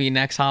movie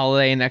next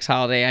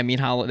holiday, I mean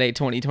holiday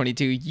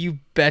 2022, you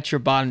bet your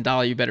bottom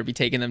dollar you better be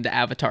taking them to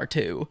Avatar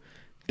 2.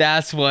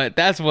 That's what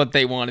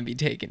they want to be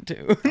taken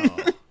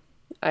to.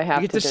 I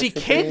have you get to see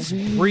disagree. kids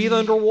breathe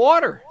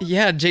underwater.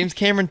 Yeah, James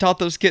Cameron taught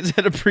those kids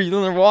how to breathe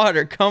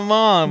underwater. Come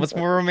on, what's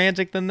more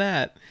romantic than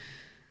that?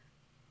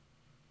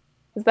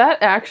 Is that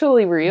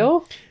actually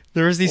real?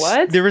 There was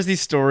What?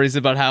 these stories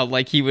about how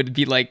like he would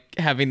be like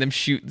having them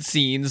shoot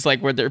scenes like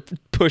where they're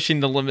pushing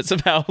the limits of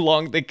how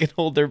long they can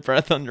hold their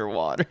breath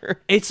underwater.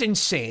 It's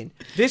insane.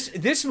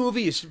 This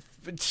movie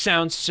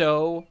sounds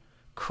so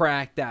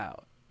cracked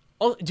out.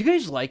 Oh, do you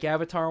guys like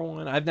Avatar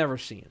 1? I've never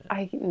seen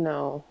it.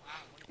 No.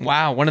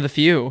 Wow, one of the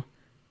few.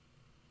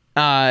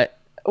 One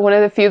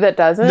of the few that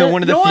doesn't? No,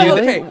 one of the No,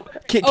 few.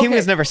 okay. Kim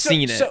has never So-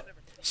 seen it.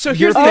 So You're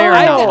here's the fair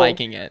thing. in not Oh.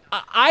 liking it.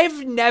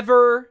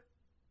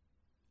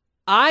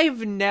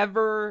 I've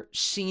never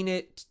seen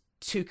it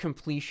to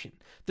completion.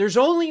 There's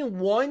only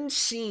one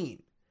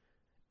scene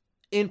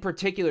in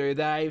particular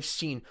that I've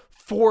seen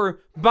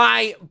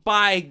by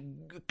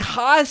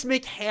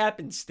cosmic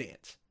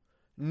happenstance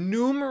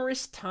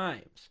numerous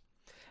times.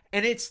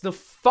 And it's the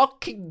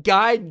fucking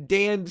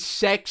goddamn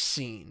sex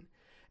scene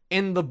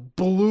in the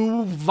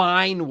blue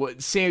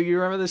Vinewood. Sam, you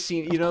remember the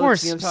scene? You know Of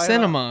course, the scene I'm talking about?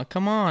 cinema.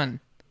 Come on.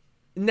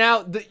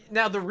 Now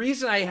the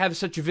reason I have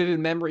such vivid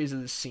memories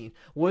of this scene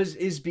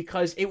is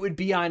because it would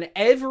be on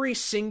every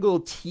single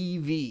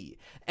TV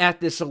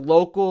at this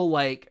local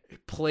like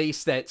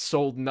place that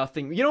sold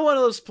nothing. You know, one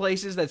of those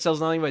places that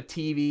sells nothing but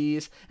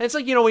TVs. And it's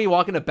like, you know, when you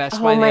walk into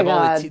Best Buy and they have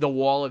all the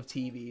wall of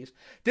TVs.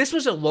 This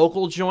was a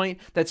local joint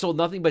that sold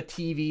nothing but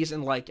TVs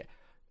and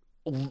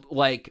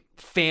like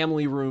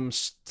family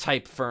rooms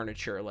type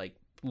furniture, like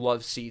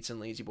love seats and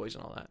lazy boys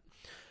and all that.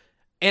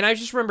 And I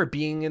just remember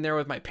being in there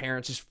with my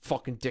parents, just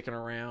fucking dicking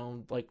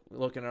around, like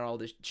looking at all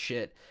this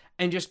shit,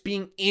 and just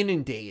being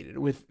inundated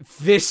with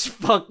this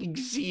fucking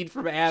scene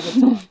from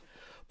Avatar.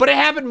 But it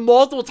happened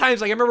multiple times.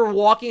 Like I remember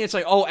walking, it's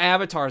like, oh,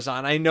 Avatar's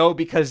on. I know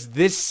because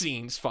this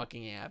scene's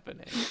fucking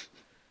happening.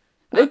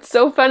 It's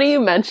so funny you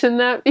mentioned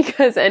that,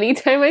 because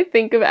anytime I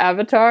think of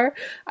Avatar,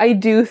 I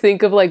do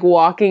think of like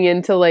walking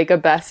into like a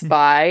Best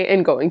Buy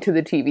and going to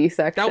the TV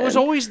section. It was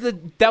always the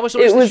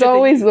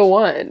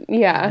one.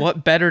 Yeah.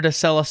 What better to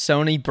sell a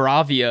Sony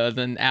Bravia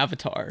than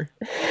Avatar?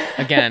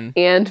 Again.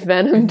 And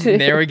Venom 2.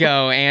 There we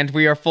go. And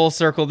we are full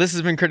circle. This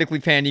has been Critically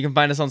Panned. You can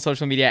find us on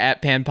social media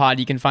at PanPod.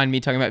 You can find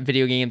me talking about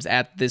video games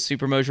at the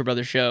Super Mojo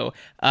Brothers show.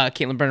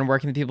 Caitlin Brennan, where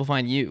can the people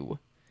find you?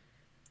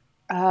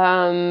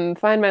 Find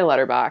my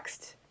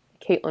Letterboxd.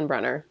 Caitlin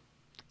Brenner.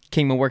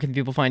 Kingman, where can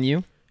people find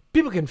you?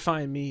 People can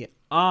find me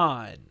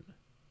on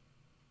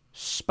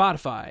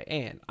Spotify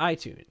and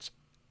iTunes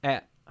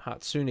at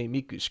Hatsune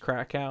Miku's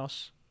Crack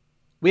House.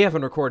 We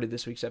haven't recorded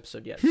this week's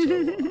episode yet, so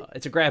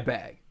it's a grab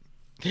bag.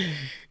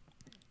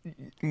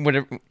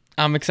 Whatever.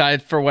 I'm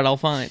excited for what I'll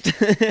find.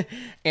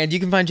 And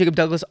you can find Jacob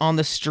Douglas on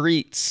the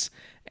streets.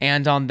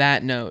 And on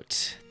that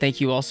note,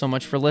 thank you all so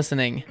much for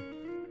listening.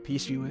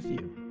 Peace be with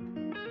you.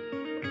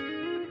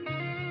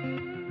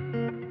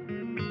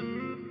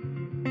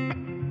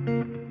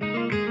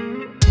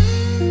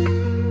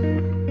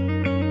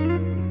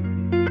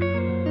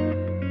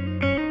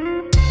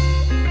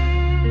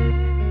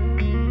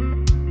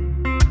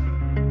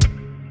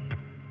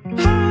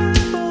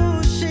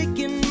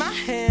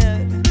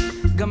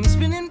 Got me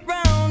spinning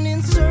round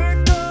in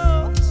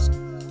circles.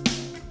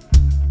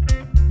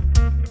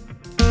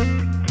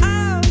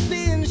 I've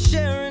been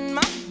sharing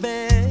my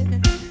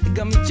bed.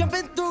 Got me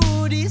jumping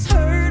through these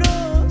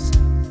hurdles.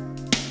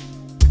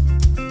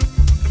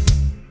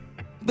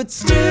 But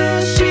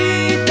still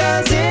she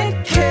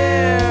doesn't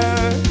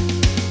care.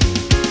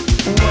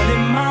 What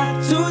am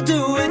I to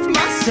do with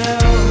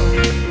myself?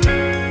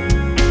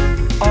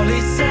 All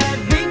he said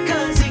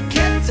because he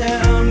can't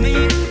tell me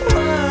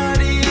what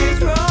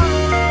is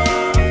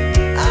wrong.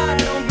 I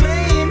don't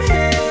blame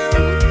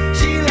him.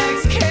 She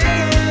likes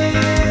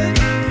Caleb.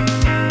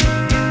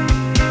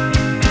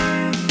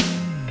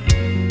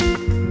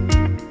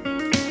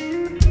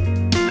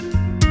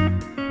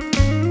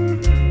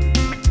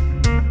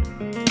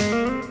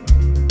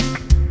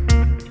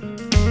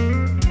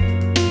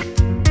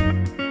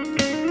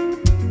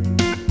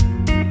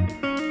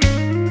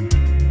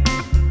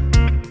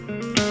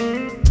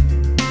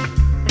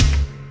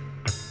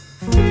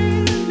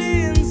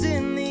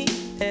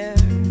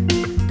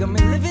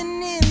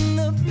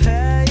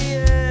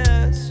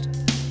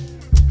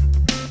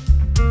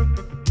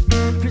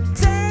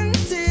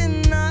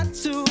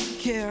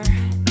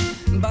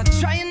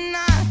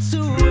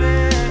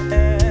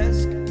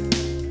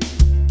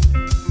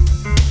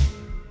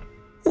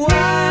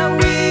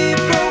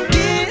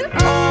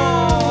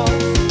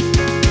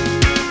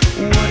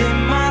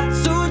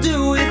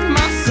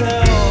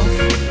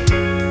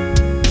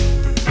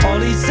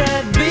 he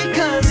said,